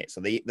covering it.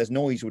 So there's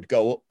noise would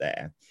go up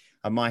there.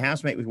 And my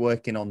housemate was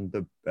working on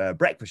the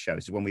breakfast show.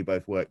 So when we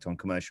both worked on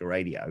commercial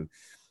radio.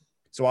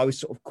 So I was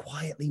sort of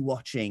quietly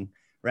watching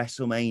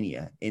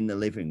WrestleMania in the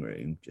living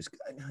room, just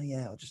going,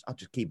 I'll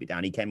just keep it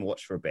down. He came and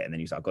watched for a bit, and then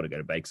he's like, I've got to go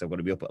to bed because I've got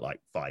to be up at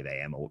like 5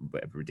 a.m. or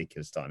whatever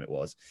ridiculous time it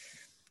was.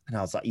 And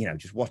I was like,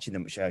 just watching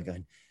them show,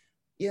 going,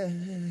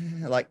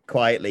 like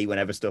quietly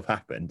whenever stuff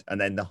happened.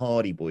 And then the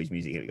Hardy Boys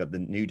music, got the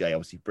New Day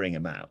obviously bring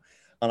them out,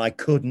 and I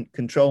couldn't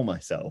control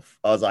myself.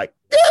 I was like,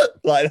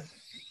 like.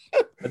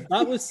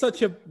 That was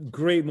such a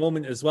great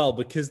moment as well,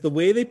 because the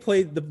way they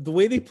played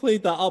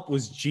that up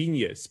was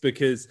genius,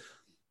 because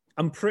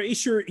I'm pretty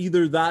sure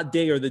either that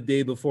day or the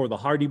day before, the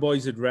Hardy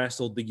Boys had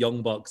wrestled the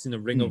Young Bucks in a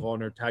Ring of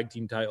Honor tag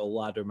team title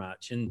ladder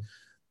match. And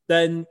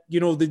then,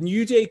 the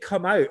New Day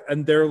come out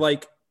and they're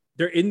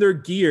in their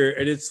gear.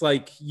 And it's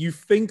like, you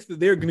think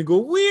that they're going to go,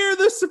 we're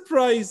the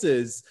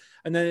surprises.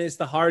 And then it's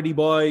the Hardy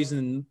Boys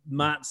and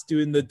Matt's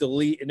doing the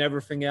delete and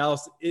everything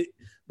else.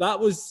 That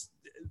was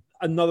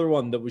another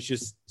one that was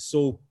just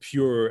so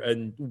pure,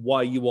 and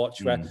why you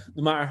watch no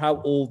matter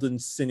how old and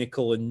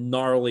cynical and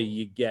gnarly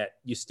you get,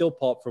 you still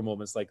pop for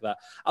moments like that.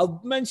 I'll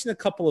mention a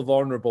couple of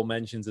honorable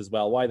mentions as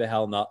well. Why the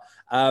hell not?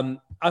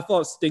 I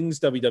thought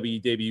Sting's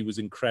WWE debut was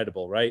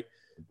incredible, right?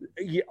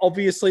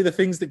 Obviously, the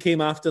things that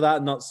came after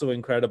that, not so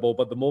incredible,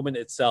 but the moment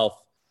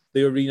itself,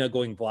 the arena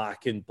going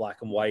black and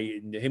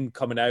white, and him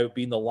coming out,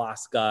 being the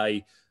last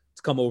guy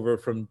to come over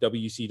from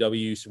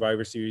WCW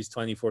Survivor Series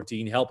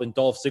 2014, helping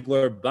Dolph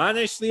Ziggler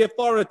banish the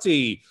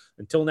Authority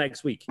until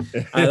next week.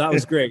 That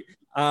was great.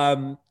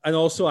 And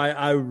also,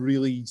 I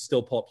really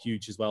still pop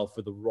huge as well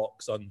for The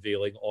Rock's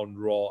unveiling on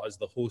Raw as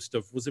the host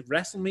of, was it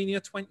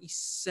WrestleMania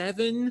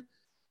 27?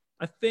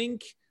 I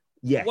think.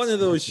 Yes. One of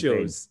those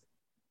shows.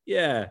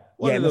 Yeah.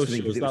 One of those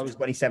shows. That was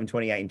 27,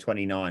 28, and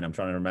 29. I'm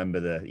trying to remember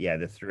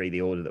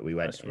the order that we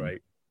went. That's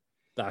right.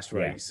 That's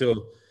right. Yeah.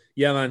 So,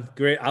 yeah, man,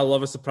 great. I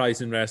love a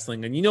surprise in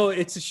wrestling. And,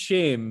 it's a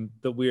shame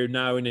that we're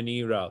now in an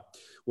era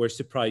where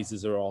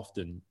surprises are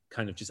often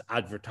kind of just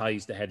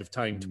advertised ahead of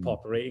time to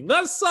pop a rating.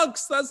 That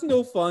sucks. That's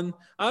no fun.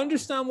 I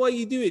understand why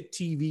you do it,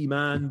 TV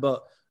man,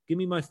 but give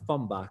me my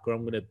fun back, or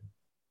I'm going to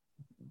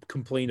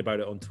complain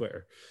about it on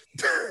Twitter.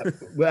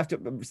 We'll have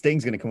to.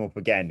 Sting's going to come up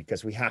again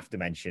because we have to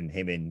mention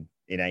him in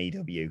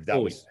AEW.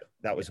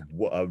 That was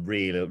a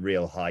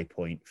real high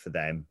point for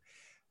them.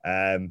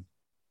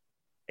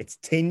 It's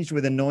tinged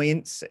with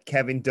annoyance at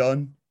Kevin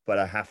Dunn, but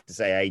I have to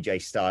say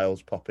AJ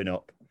Styles popping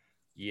up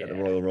at the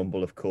Royal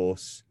Rumble, of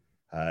course,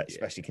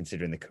 especially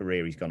considering the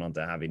career he's gone on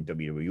to have in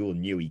WWE. We all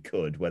knew he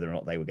could. Whether or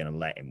not they were going to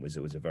let him was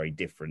a very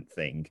different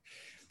thing.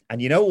 And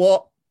you know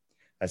what?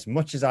 As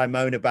much as I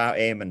moan about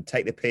him and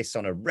take the piss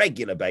on a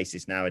regular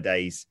basis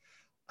nowadays,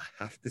 I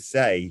have to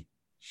say,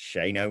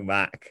 Shane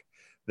O'Mac,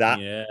 that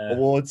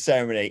award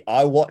ceremony,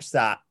 I watched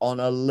that on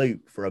a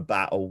loop for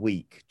about a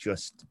week,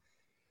 just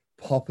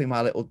popping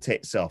my little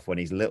tits off when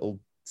his little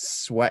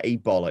sweaty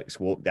bollocks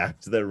walked down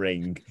to the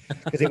ring.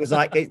 Because it was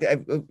like,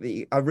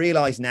 I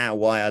realize now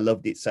why I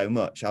loved it so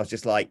much. I was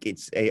just like,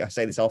 I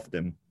say this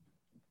often,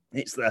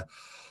 it's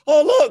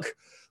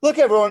look,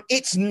 everyone,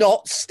 it's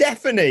not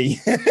Stephanie.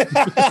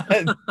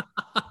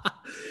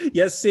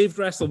 Yes, saved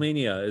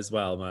WrestleMania as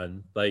well,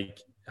 man. Like,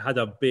 had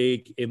a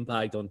big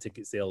impact on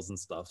ticket sales and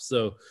stuff.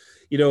 So,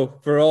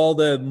 for all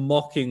the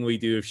mocking we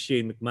do of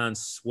Shane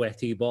McMahon's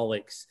sweaty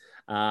bollocks,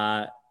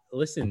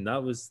 listen,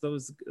 it was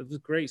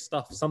great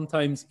stuff.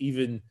 Sometimes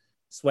even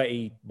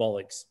sweaty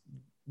bollocks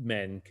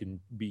men can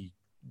be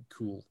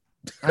cool.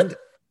 And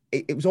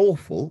it was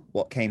awful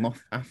what came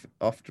off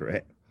after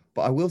it.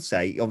 But I will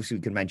say, obviously,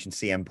 we can mention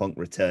CM Punk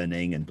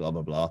returning and blah,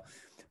 blah, blah.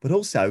 But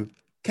also,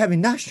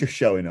 Kevin Nash just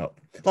showing up.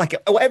 Like,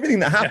 everything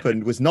that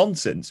happened was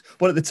nonsense.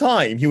 But at the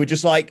time, you were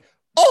just like,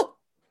 oh,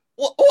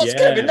 what's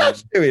Kevin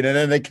Nash doing? And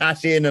then they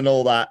cash in and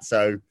all that.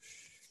 So,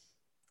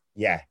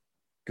 yeah,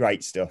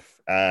 great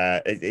stuff.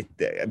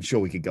 I'm sure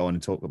we could go on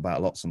and talk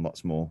about lots and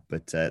lots more.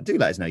 But do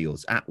let us know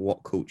yours at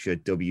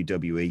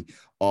WhatCultureWWE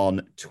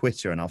on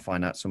Twitter. And I'll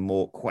find out some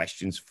more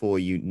questions for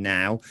you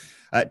now.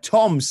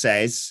 Tom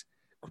says,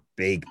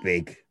 big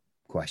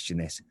question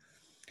this.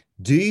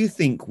 Do you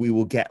think we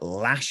will get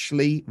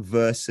Lashley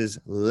versus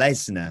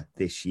Lesnar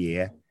this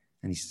year?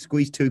 And he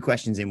squeezed 2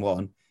 questions in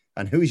one.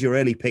 And who's your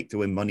early pick to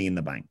win Money in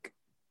the Bank?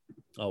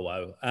 Oh,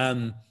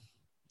 wow.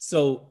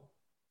 So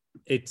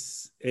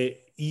it's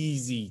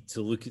easy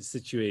to look at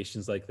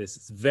situations like this.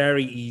 It's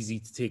very easy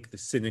to take the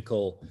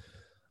cynical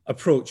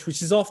approach,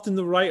 which is often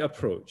the right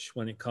approach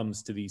when it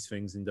comes to these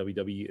things in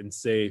WWE, and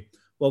say,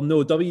 well,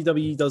 no,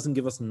 WWE doesn't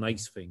give us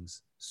nice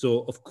things.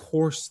 So, of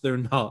course, they're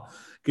not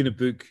going to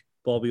book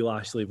Bobby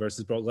Lashley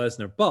versus Brock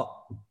Lesnar. But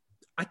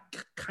I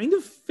kind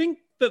of think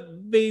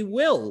that they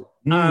will.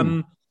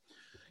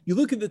 You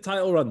look at the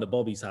title run that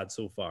Bobby's had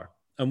so far,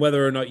 and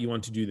whether or not you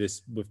want to do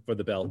this for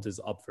the belt is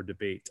up for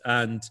debate.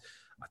 And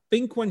I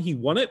think when he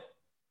won it,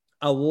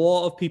 a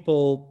lot of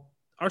people,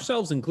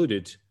 ourselves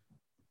included,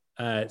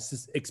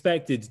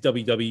 expected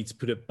WWE to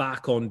put it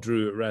back on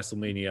Drew at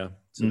WrestleMania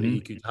so that he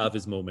could have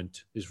his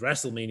moment, his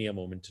WrestleMania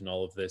moment in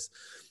all of this.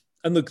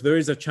 And look, there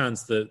is a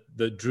chance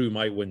that Drew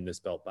might win this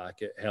belt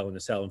back at Hell in a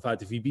Cell. In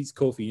fact, if he beats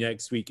Kofi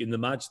next week in the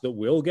match that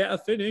will get a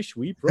finish,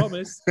 we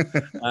promise,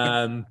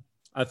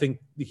 I think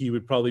he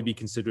would probably be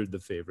considered the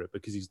favorite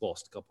because he's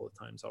lost a couple of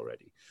times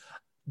already.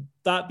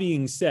 That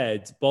being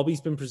said,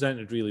 Bobby's been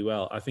presented really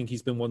well. I think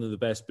he's been one of the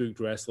best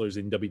booked wrestlers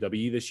in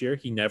WWE this year.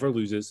 He never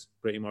loses,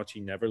 pretty much. He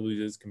never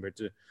loses compared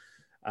to...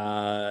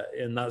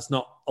 and that's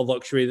not a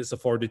luxury that's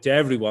afforded to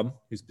everyone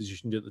who's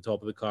positioned at the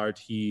top of the card.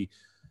 He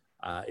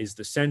is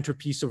the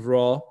centerpiece of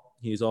Raw.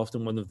 He is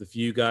often one of the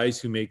few guys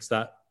who makes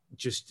that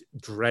just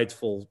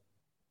dreadful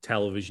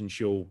television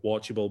show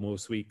watchable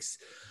most weeks.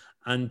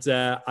 And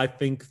I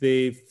think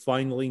they've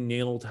finally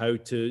nailed how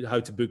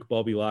to book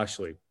Bobby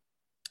Lashley.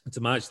 It's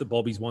a match that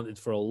Bobby's wanted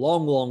for a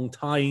long, long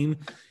time.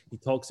 He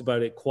talks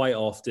about it quite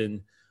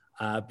often.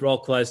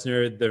 Brock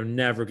Lesnar, they're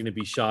never going to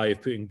be shy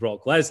of putting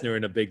Brock Lesnar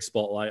in a big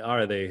spotlight,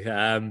 are they?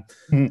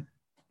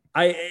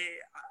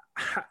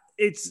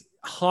 It's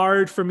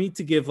hard for me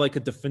to give like a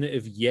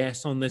definitive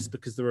yes on this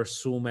because there are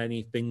so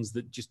many things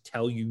that just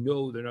tell you,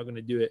 no, they're not going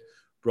to do it.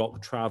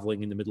 Brock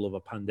traveling in the middle of a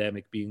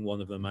pandemic being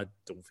one of them. I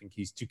don't think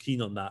he's too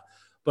keen on that.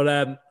 But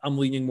I'm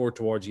leaning more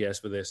towards yes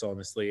for this,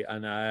 honestly.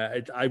 And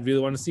I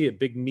really want to see it.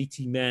 Big,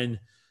 meaty men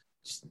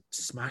just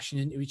smashing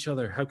into each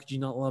other. How could you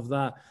not love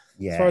that?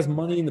 Yeah. As far as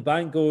Money in the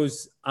Bank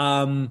goes,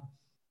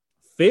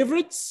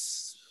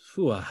 favorites?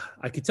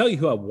 I could tell you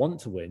who I want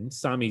to win.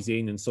 Sami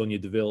Zayn and Sonya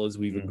Deville, as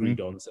we've agreed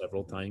on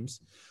several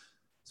times.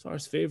 As far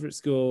as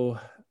favorites go,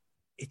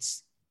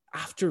 it's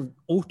after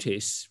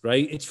Otis,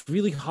 right? It's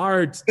really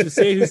hard to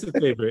say who's the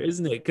favorite,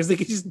 isn't it? Because they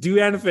can just do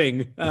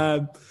anything.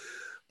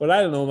 But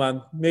I don't know,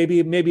 man.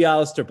 Maybe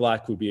Aleister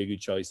Black would be a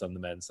good choice on the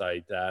men's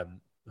side.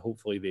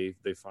 Hopefully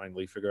they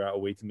finally figure out a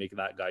way to make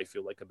that guy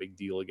feel like a big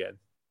deal again.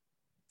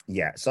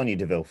 Yeah, Sonya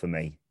Deville for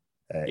me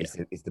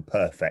is the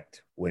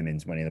perfect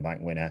women's Money in the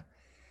Bank winner.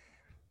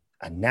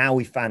 And now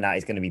we found out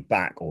he's going to be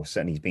back, or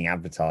certainly he's being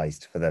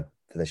advertised for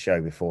the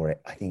show before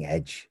it. I think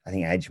Edge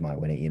might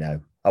win it, you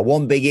know. I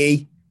want Big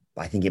E,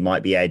 but I think it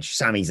might be Edge.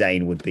 Sami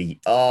Zayn would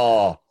be,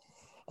 oh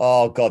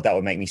God, that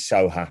would make me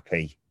so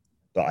happy.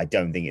 But I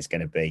don't think it's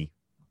going to be.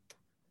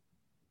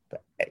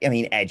 But I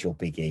mean, Edge or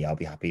Big E, I'll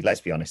be happy. Let's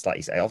be honest, like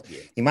you say,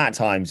 the amount of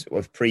times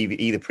we've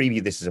either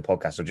previewed this as a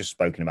podcast or just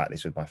spoken about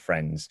this with my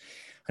friends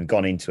and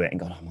gone into it and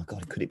gone, oh my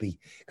God, could it be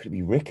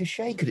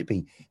Ricochet? Could it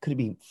be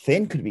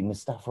Finn? Could it be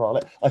Mustafa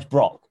Ali? Oh, it's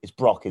Brock. It's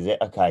Brock, is it?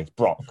 Okay, it's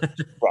Brock.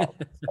 Brock.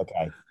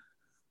 Okay.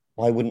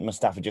 Why wouldn't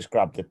Mustafa just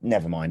grab the...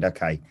 Never mind.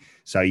 Okay.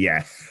 So,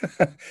 yeah.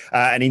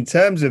 And in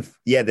terms of,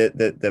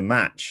 the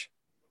match,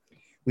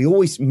 we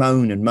always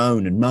moan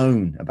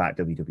about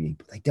WWE,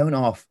 but they don't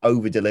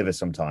over-deliver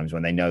sometimes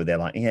when they know they're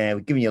like, yeah,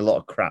 we're giving you a lot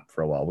of crap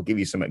for a while. We'll give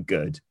you something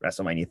good.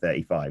 WrestleMania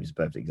 35 is a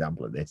perfect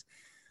example of this.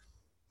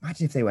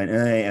 Imagine if they went,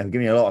 we're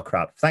giving you a lot of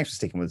crap. Thanks for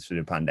sticking with us through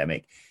the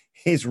pandemic.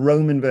 Here's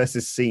Roman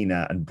versus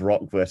Cena and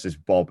Brock versus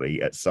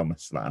Bobby at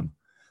SummerSlam.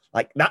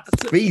 Like,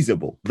 that's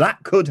feasible.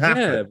 That could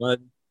happen. Yeah,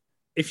 but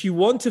if you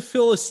want to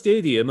fill a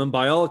stadium, and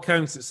by all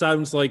accounts, it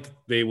sounds like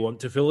they want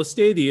to fill a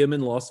stadium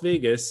in Las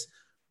Vegas,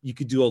 you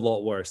could do a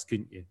lot worse,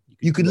 couldn't you?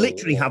 You could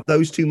literally have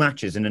those two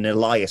matches and an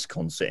Elias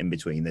concert in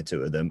between the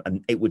two of them,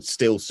 and it would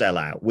still sell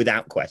out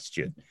without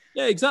question.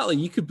 Yeah, exactly.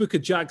 You could book a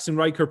Jackson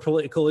Riker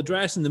political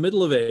address in the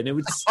middle of it, and it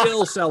would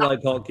still sell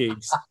like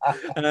hotcakes.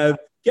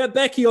 Get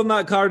Becky on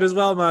that card as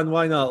well, man.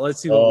 Why not?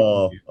 Let's see what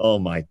we can do. Oh,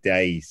 my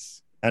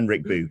days. And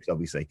Rick Boogs,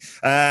 obviously.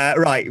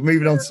 Right,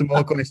 moving on to some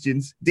more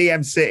questions.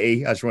 DM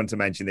City, I just wanted to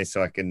mention this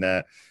so I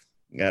can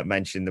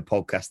mention the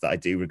podcast that I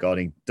do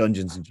regarding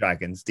Dungeons and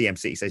Dragons. DM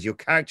City says, your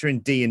character in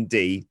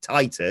D&D,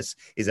 Titus,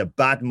 is a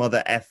bad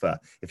mother effer.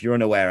 If you're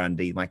unaware,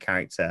 Andy, my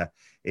character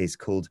is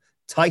called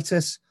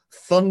Titus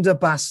Thunder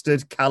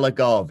Bastard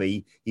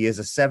Caligarvi. He is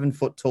a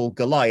 7-foot tall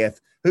Goliath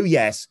who,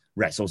 yes,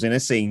 wrestles in a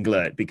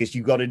singlet, because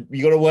you got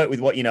to work with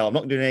what you know. I'm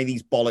not doing any of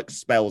these bollocks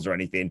spells or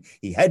anything.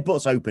 He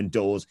headbutts open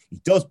doors, he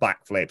does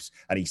backflips,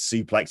 and he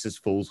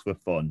suplexes fools for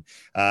fun.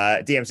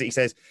 DMC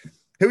says,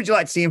 who would you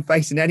like to see him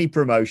face in any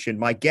promotion?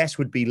 My guess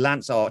would be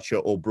Lance Archer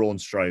or Braun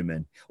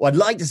Strowman. Well, I'd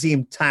like to see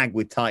him tag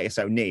with Titus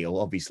O'Neil,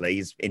 obviously,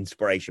 his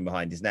inspiration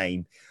behind his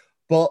name.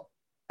 But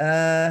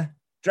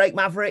Drake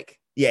Maverick?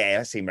 Yeah,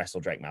 I've seen him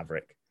wrestle Drake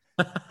Maverick.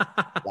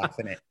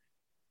 Laughing it.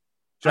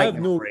 I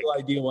have no real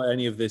idea what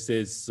any of this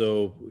is,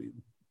 so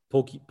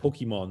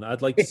Pokemon.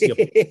 I'd like to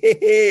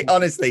see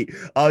Honestly,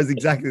 I was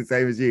exactly the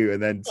same as you,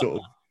 and then sort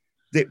of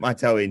dipped my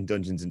toe in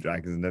Dungeons and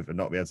Dragons and never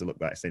not be able to look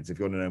back since. If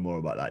you want to know more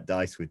about that,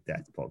 Dice with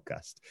Death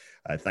podcast.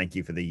 Thank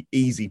you for the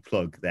easy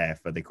plug there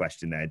for the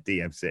question there,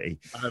 DM City.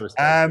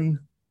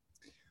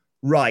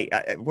 Right,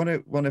 I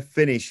want to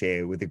finish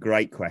here with a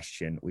great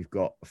question we've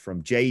got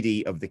from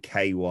JD of the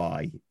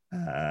KY.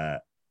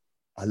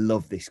 I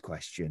love this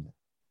question.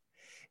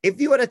 If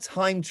you had a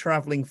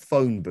time-traveling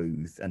phone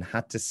booth and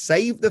had to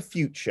save the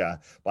future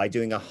by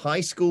doing a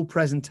high school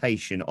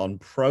presentation on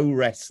pro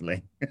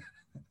wrestling,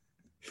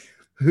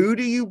 who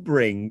do you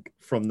bring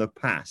from the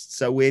past?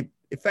 So we're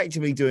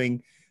effectively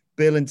doing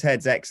Bill and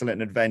Ted's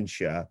Excellent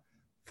Adventure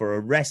for a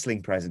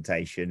wrestling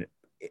presentation,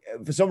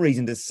 for some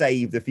reason, to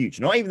save the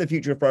future. Not even the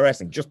future of pro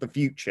wrestling, just the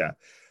future.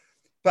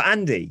 But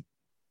Andy,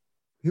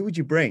 who would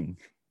you bring?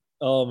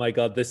 Oh my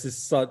God, this is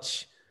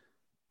such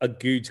a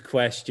good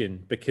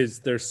question, because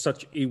there's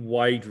such a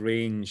wide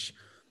range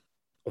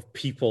of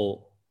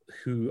people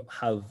who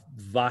have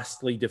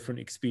vastly different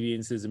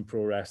experiences in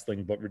pro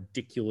wrestling, but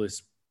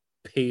ridiculous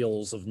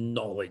pails of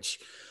knowledge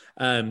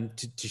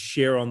to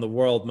share on the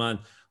world, man.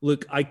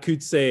 Look, I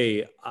could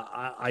say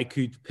I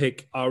could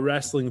pick a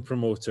wrestling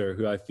promoter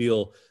who I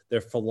feel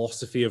their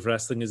philosophy of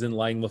wrestling is in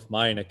line with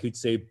mine. I could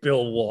say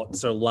Bill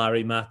Watts or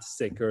Larry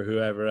Matysik or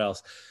whoever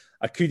else.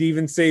 I could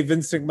even say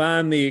Vince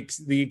McMahon,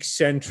 the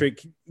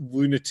eccentric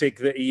lunatic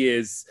that he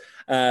is,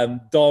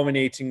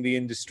 dominating the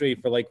industry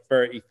for like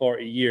 30,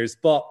 40 years.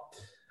 But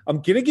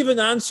I'm going to give an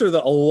answer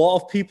that a lot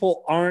of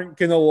people aren't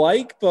going to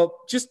like, but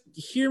just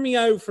hear me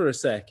out for a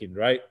second,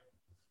 right?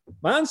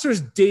 My answer is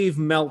Dave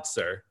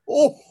Meltzer.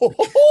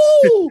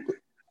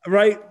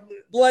 Right?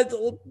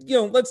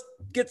 Let's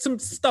get some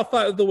stuff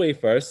out of the way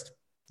first.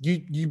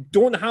 You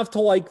don't have to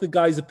like the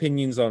guy's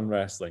opinions on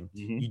wrestling.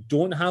 Mm-hmm. You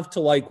don't have to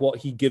like what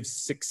he gives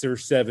 6 or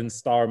 7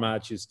 star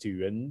matches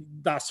to, and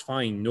that's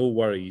fine. No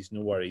worries.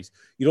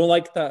 You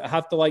don't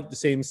have to like the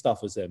same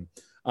stuff as him.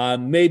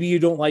 Maybe you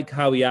don't like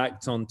how he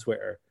acts on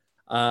Twitter.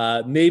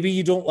 Maybe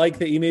you don't like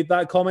that he made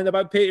that comment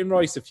about Peyton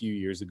Royce a few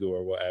years ago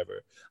or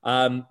whatever.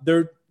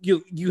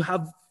 You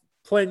have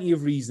plenty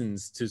of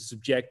reasons to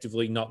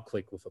subjectively not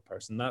click with a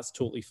person. That's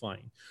totally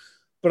fine.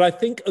 But I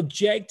think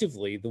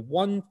objectively, the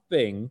one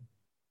thing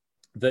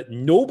that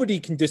nobody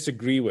can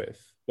disagree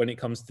with when it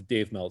comes to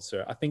Dave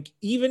Meltzer, I think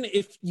even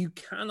if you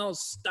cannot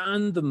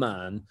stand the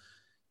man,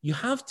 you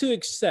have to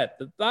accept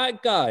that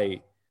that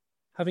guy,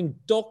 having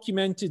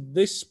documented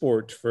this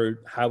sport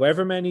for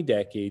however many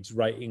decades,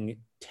 writing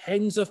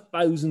tens of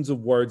thousands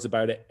of words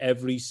about it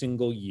every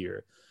single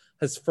year,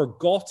 has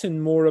forgotten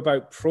more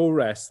about pro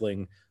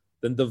wrestling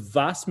than the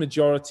vast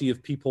majority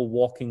of people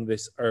walking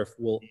this earth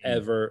will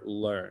ever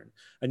learn.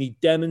 And he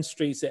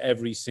demonstrates it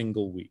every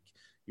single week.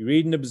 You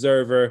read an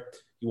Observer,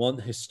 you want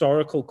the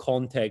historical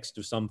context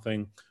of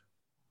something.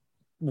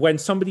 When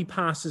somebody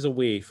passes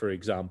away, for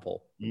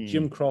example,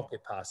 Jim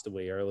Crockett passed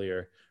away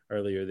earlier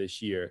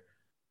this year,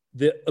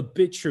 the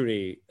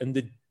obituary and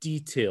the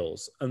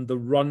details and the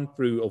run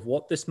through of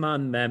what this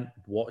man meant,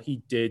 what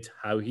he did,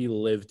 how he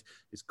lived,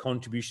 his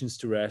contributions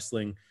to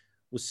wrestling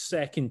was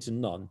second to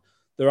none.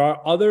 There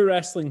are other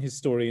wrestling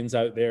historians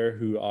out there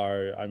who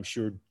are, I'm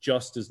sure,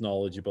 just as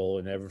knowledgeable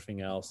and everything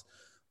else.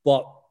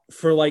 But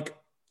for like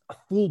a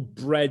full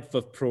breadth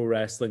of pro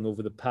wrestling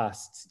over the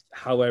past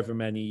however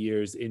many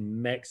years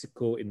in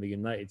Mexico, in the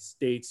United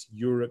States,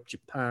 Europe,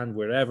 Japan,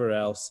 wherever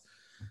else,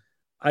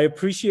 I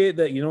appreciate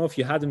that, if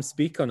you had him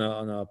speak on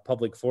a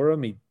public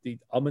forum, he'd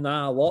and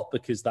ah a lot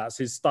because that's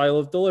his style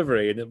of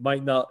delivery. And it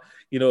might not,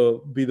 be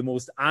the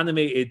most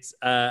animated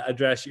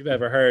address you've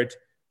ever heard.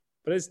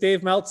 But it's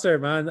Dave Meltzer,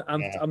 man.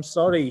 I'm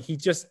sorry. He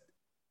just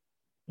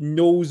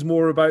knows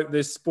more about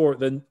this sport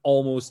than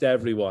almost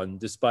everyone,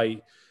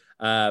 despite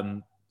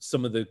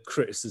some of the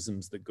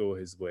criticisms that go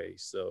his way.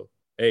 So,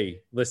 hey,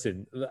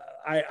 listen,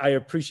 I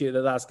appreciate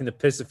that that's going to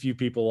piss a few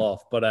people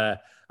off, but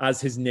as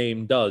his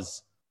name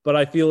does. But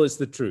I feel it's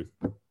the truth.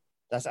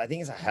 I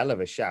think it's a hell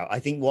of a shout. I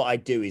think what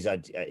I'd do is,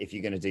 if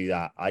you're going to do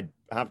that, I'd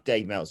have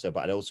Dave Meltzer,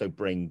 but I'd also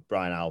bring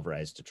Brian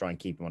Alvarez to try and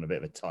keep him on a bit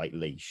of a tight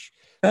leash.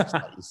 Like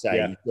you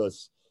say,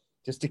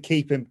 Just to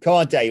keep him. Come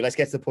on, Dave, let's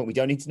get to the point. We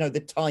don't need to know the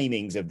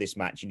timings of this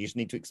match. You just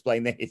need to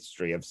explain the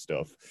history of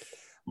stuff.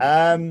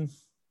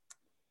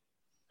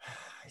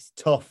 It's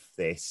tough,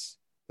 this.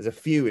 There's a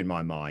few in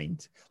my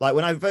mind. Like,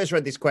 when I first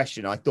read this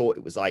question, I thought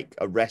it was like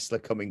a wrestler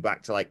coming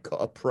back to like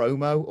cut a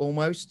promo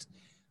almost.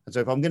 And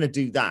so if I'm going to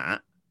do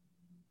that,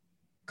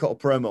 cut a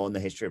promo on the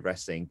history of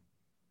wrestling,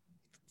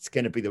 it's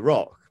going to be The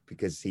Rock,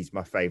 because he's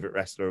my favorite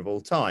wrestler of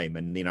all time.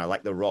 And, you know,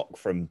 like The Rock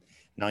from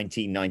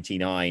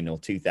 1999 or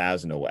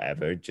 2000 or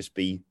whatever, it'd just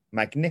be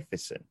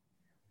magnificent.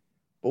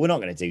 But we're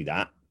not going to do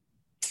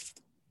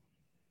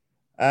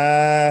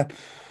that.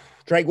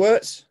 Drake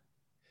Wirtz?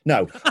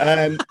 No.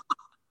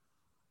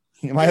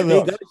 My other you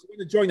guys want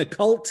to join a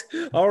cult?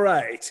 All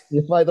right.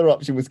 My other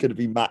option was going to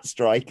be Matt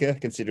Stryker,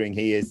 considering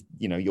he is,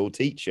 you know, your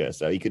teacher,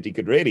 so he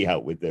could really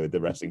help with the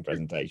wrestling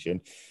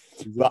presentation.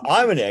 But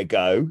I'm going to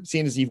go,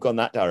 seeing as you've gone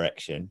that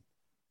direction,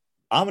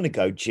 I'm going to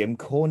go Jim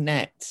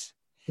Cornette.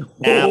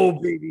 Now,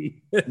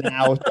 baby.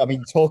 Now, I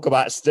mean, talk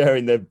about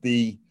stirring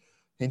the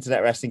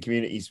internet wrestling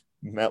community's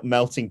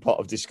melting pot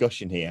of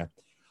discussion here.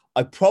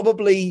 I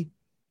probably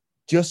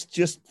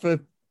just for,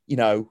 you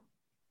know,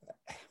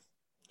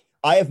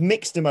 I have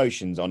mixed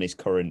emotions on his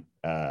current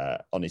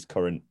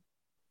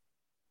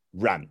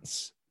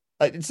rants.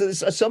 So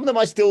some of them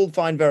I still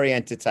find very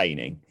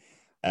entertaining,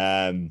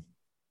 and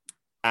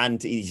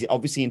he's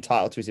obviously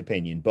entitled to his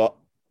opinion. But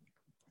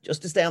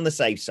just to stay on the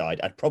safe side,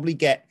 I'd probably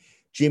get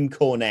Jim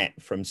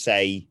Cornette from,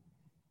 say,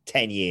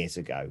 10 years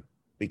ago,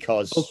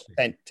 because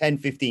 10,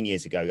 15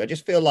 years ago, I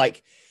just feel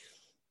like,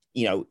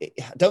 you know,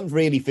 I don't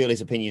really feel his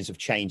opinions have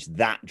changed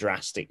that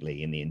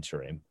drastically in the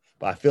interim,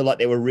 but I feel like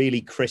they were really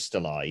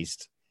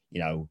crystallized, you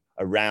know,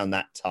 around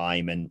that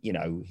time. And, you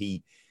know,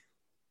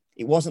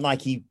 it wasn't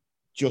like he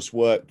just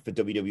worked for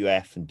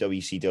WWF and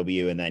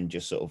WCW and then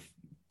just sort of,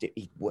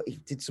 he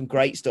did some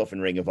great stuff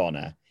in Ring of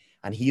Honor,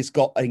 and he has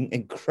got an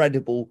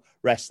incredible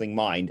wrestling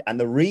mind. And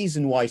the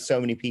reason why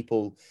so many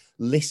people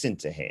listen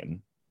to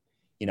him,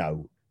 you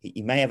know,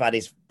 he may have had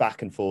his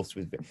back and forth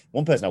with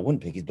one person I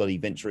wouldn't pick is bloody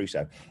Vince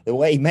Russo. The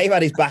way he may have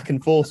had his back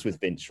and forth with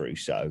Vince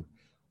Russo,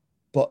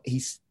 but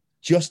he's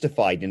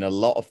justified in a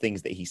lot of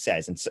things that he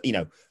says. And, so, you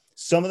know,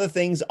 some of the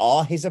things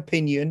are his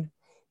opinion,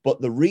 but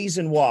the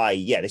reason why,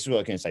 this is what I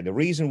was going to say. The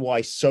reason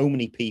why so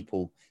many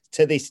people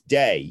to this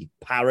day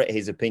parrot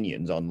his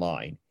opinions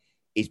online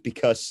is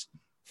because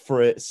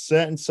for a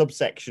certain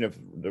subsection of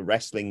the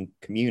wrestling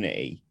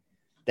community,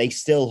 they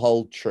still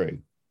hold true.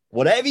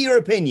 Whatever your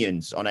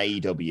opinions on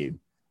AEW,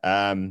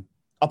 I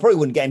probably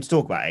wouldn't get him to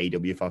talk about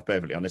AEW if I'm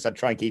perfectly honest. I'd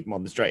try and keep him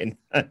on the straight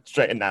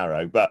and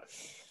narrow. But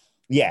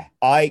yeah,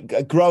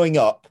 growing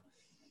up,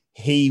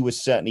 he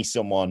was certainly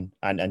someone,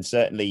 and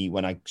certainly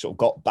when I sort of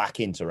got back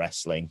into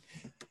wrestling,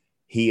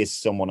 he is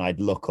someone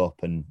I'd look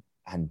up and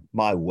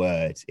my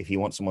word, if you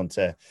want someone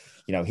to,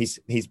 you know, he's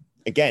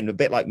again, a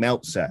bit like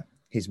Meltzer,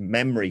 his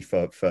memory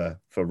for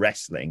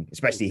wrestling,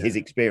 especially his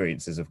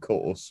experiences, of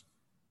course,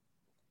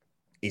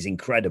 is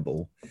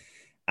incredible.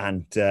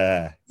 And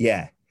I'd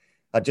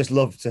just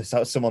love to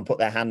have someone put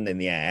their hand in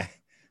the air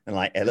and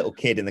like a little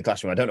kid in the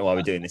classroom. I don't know why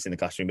we're doing this in the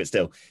classroom, but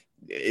still,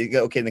 a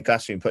little kid in the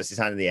classroom puts his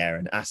hand in the air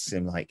and asks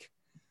him, like,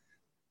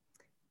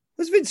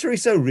 was Vince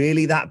Russo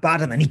really that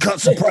bad? And then he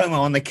cuts a promo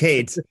on the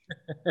kid.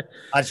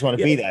 I just want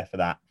to be there for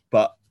that.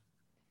 But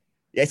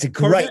yeah, it's a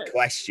great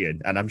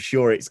question, and I'm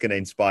sure it's going to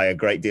inspire a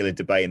great deal of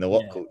debate in the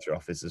What Culture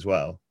office as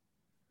well.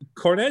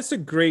 Cornette's a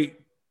great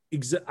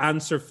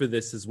answer for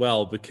this as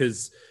well,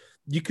 because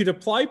you could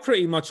apply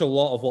pretty much a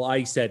lot of what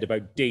I said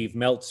about Dave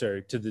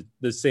Meltzer to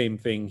the same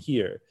thing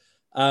here.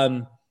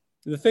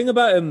 The thing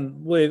about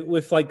him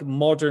with like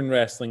modern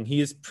wrestling, he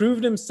has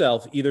proven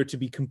himself either to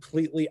be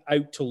completely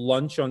out to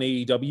lunch on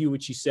AEW,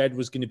 which he said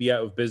was going to be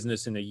out of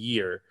business in a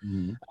year,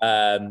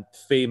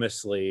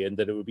 famously, and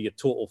that it would be a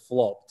total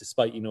flop,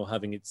 despite, you know,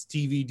 having its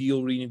TV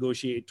deal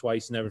renegotiated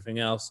twice and everything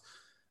else.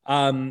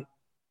 And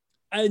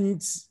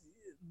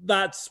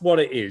that's what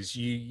it is.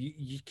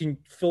 You can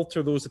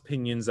filter those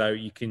opinions out.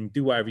 You can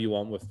do whatever you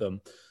want with them.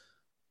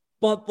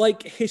 But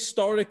like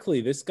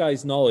historically, this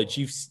guy's knowledge,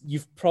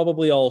 you've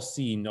probably all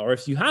seen, or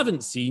if you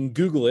haven't seen,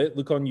 Google it,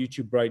 look on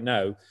YouTube right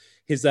now,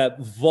 his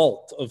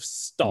vault of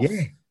stuff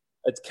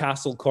at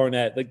Castle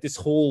Cornette, like this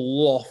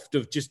whole loft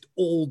of just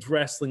old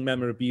wrestling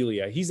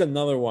memorabilia. He's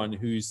another one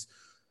whose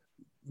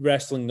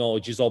wrestling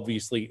knowledge is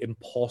obviously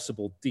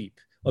impossibly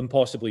deep.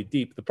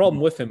 The problem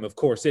with him, of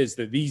course, is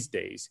that these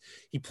days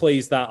he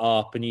plays that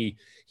up, and he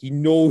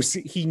knows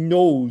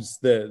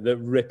that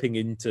ripping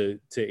into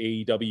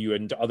AEW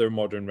and other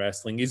modern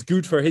wrestling is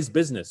good for his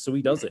business, so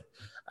he does it.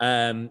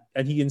 And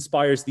he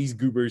inspires these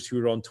goobers who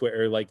are on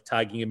Twitter, like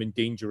tagging him in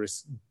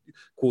dangerous,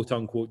 quote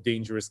unquote,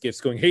 dangerous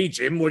gifts, going, "Hey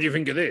Jim, what do you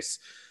think of this?"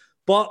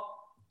 But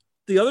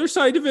the other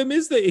side of him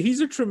is that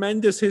he's a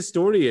tremendous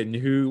historian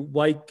who,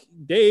 like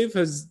Dave,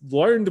 has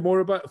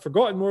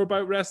forgotten more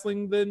about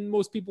wrestling than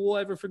most people will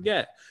ever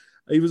forget.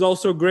 He was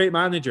also a great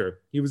manager.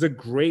 He was a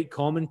great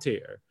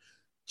commentator.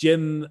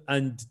 Jim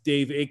and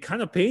Dave, it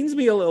kind of pains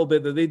me a little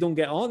bit that they don't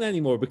get on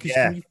anymore, because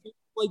when you think,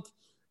 like,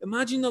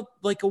 Imagine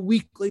a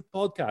weekly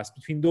podcast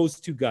between those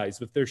two guys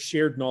with their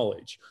shared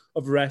knowledge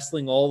of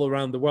wrestling all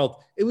around the world.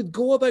 It would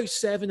go about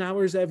 7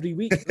 hours every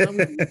week. And I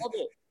would love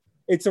it.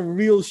 It's a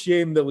real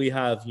shame that we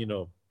have,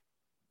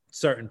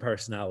 certain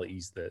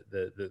personalities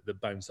that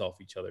bounce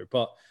off each other.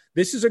 But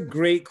this is a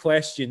great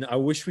question. I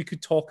wish we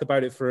could talk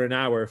about it for an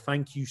hour.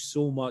 Thank you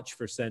so much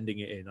for sending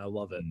it in. I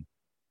love it.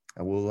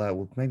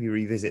 We'll maybe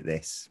revisit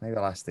this. Maybe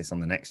I'll ask this on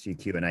the next few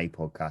Q&A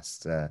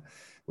podcasts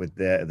with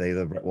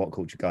the What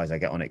Culture guys I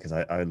get on it, because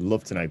I would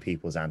love to know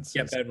people's answers.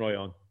 Get Ben Roy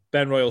on.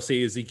 Ben Roy will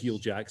say Ezekiel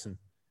Jackson.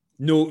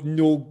 No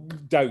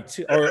doubt.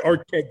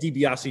 Or Ted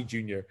DiBiase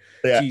Jr.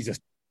 Yeah. Jesus.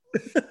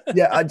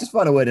 Yeah, I just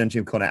find a word on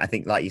Jim Cornette. I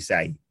think, like you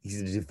say,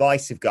 he's a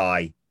divisive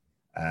guy,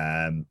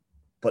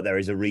 but there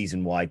is a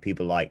reason why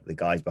people like the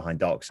guys behind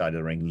Dark Side of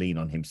the Ring lean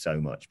on him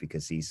so much,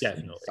 because he's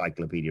an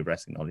encyclopedia of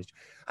wrestling knowledge.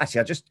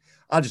 Actually,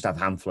 I'll just have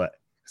Hamflet,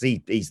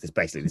 because he's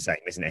basically the same,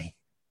 isn't he?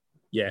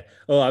 Yeah.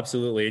 Oh,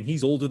 absolutely. And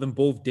he's older than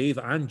both Dave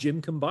and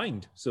Jim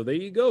combined. So there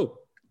you go.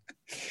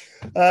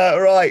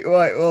 Right.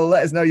 Well,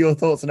 let us know your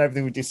thoughts on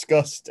everything we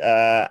discussed.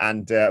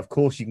 And of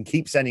course, you can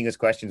keep sending us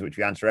questions, which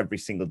we answer every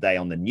single day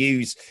on the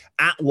news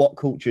at What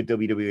Culture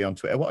WWE on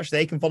Twitter. Watch,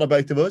 they can follow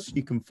both of us.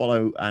 You can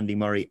follow Andy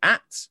Murray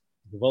at.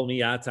 Follow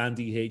me at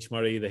Andy H.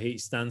 Murray. The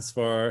H stands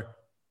for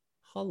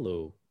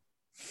hello.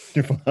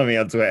 You follow me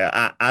on Twitter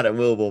at Adam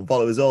Wilborn.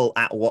 Follow us all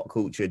at What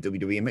Culture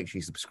WWE, and make sure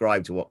you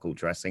subscribe to What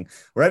Culture Wrestling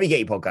wherever you get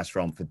your podcasts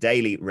from for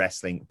daily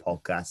wrestling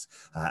podcasts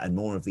and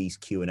more of these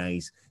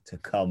Q&As to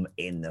come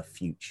in the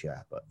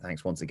future. But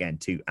thanks once again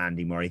to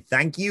Andy Murray.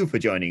 Thank you for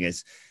joining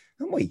us,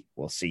 and we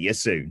will see you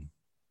soon.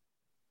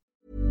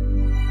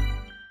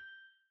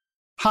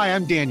 Hi,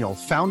 I'm Daniel,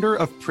 founder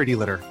of Pretty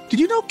Litter. Did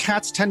you know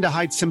cats tend to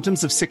hide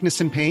symptoms of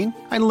sickness and pain?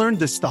 I learned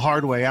this the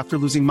hard way after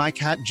losing my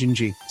cat,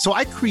 Gingy. So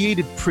I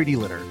created Pretty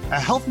Litter, a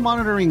health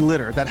monitoring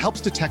litter that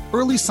helps detect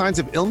early signs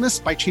of illness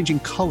by changing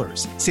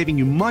colors, saving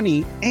you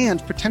money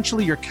and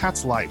potentially your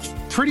cat's life.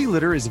 Pretty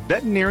Litter is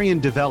veterinarian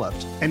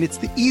developed, and it's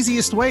the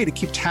easiest way to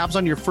keep tabs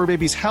on your fur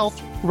baby's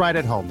health right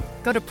at home.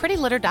 Go to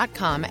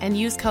prettylitter.com and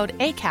use code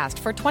ACAST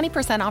for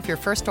 20% off your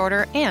first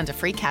order and a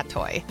free cat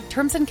toy.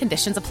 Terms and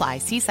conditions apply.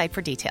 See site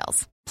for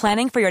details.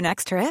 Planning for your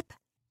next trip?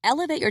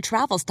 Elevate your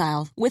travel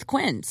style with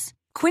Quince.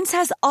 Quince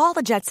has all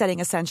the jet-setting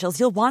essentials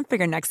you'll want for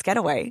your next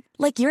getaway,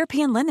 like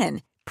European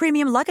linen,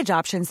 premium luggage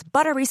options,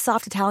 buttery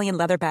soft Italian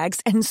leather bags,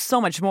 and so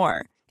much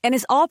more. And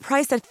is all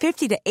priced at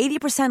 50 to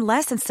 80%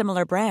 less than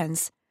similar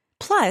brands.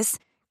 Plus,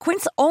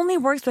 Quince only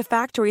works with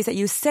factories that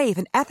use safe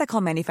and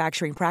ethical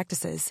manufacturing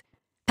practices.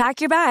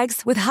 Pack your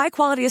bags with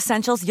high-quality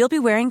essentials you'll be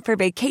wearing for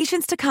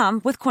vacations to come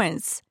with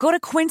Quince. Go to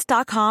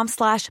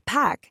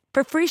quince.com/pack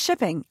for free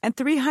shipping and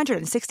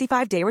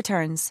 365-day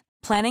returns.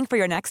 Planning for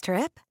your next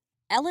trip?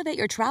 Elevate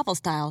your travel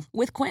style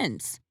with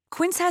Quince.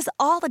 Quince has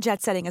all the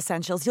jet-setting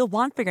essentials you'll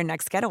want for your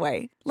next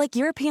getaway, like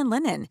European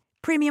linen,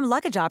 premium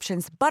luggage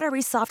options,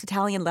 buttery soft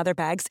Italian leather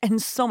bags,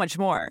 and so much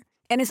more.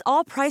 And is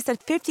all priced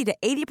at 50 to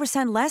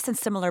 80% less than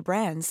similar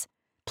brands.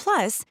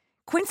 Plus,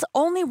 Quince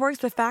only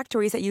works with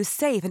factories that use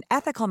safe and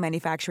ethical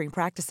manufacturing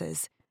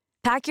practices.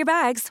 Pack your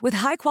bags with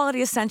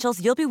high-quality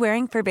essentials you'll be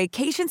wearing for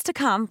vacations to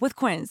come with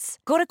Quince.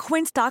 Go to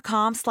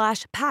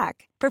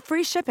quince.com/pack for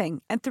free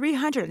shipping and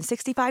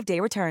 365-day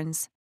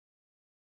returns.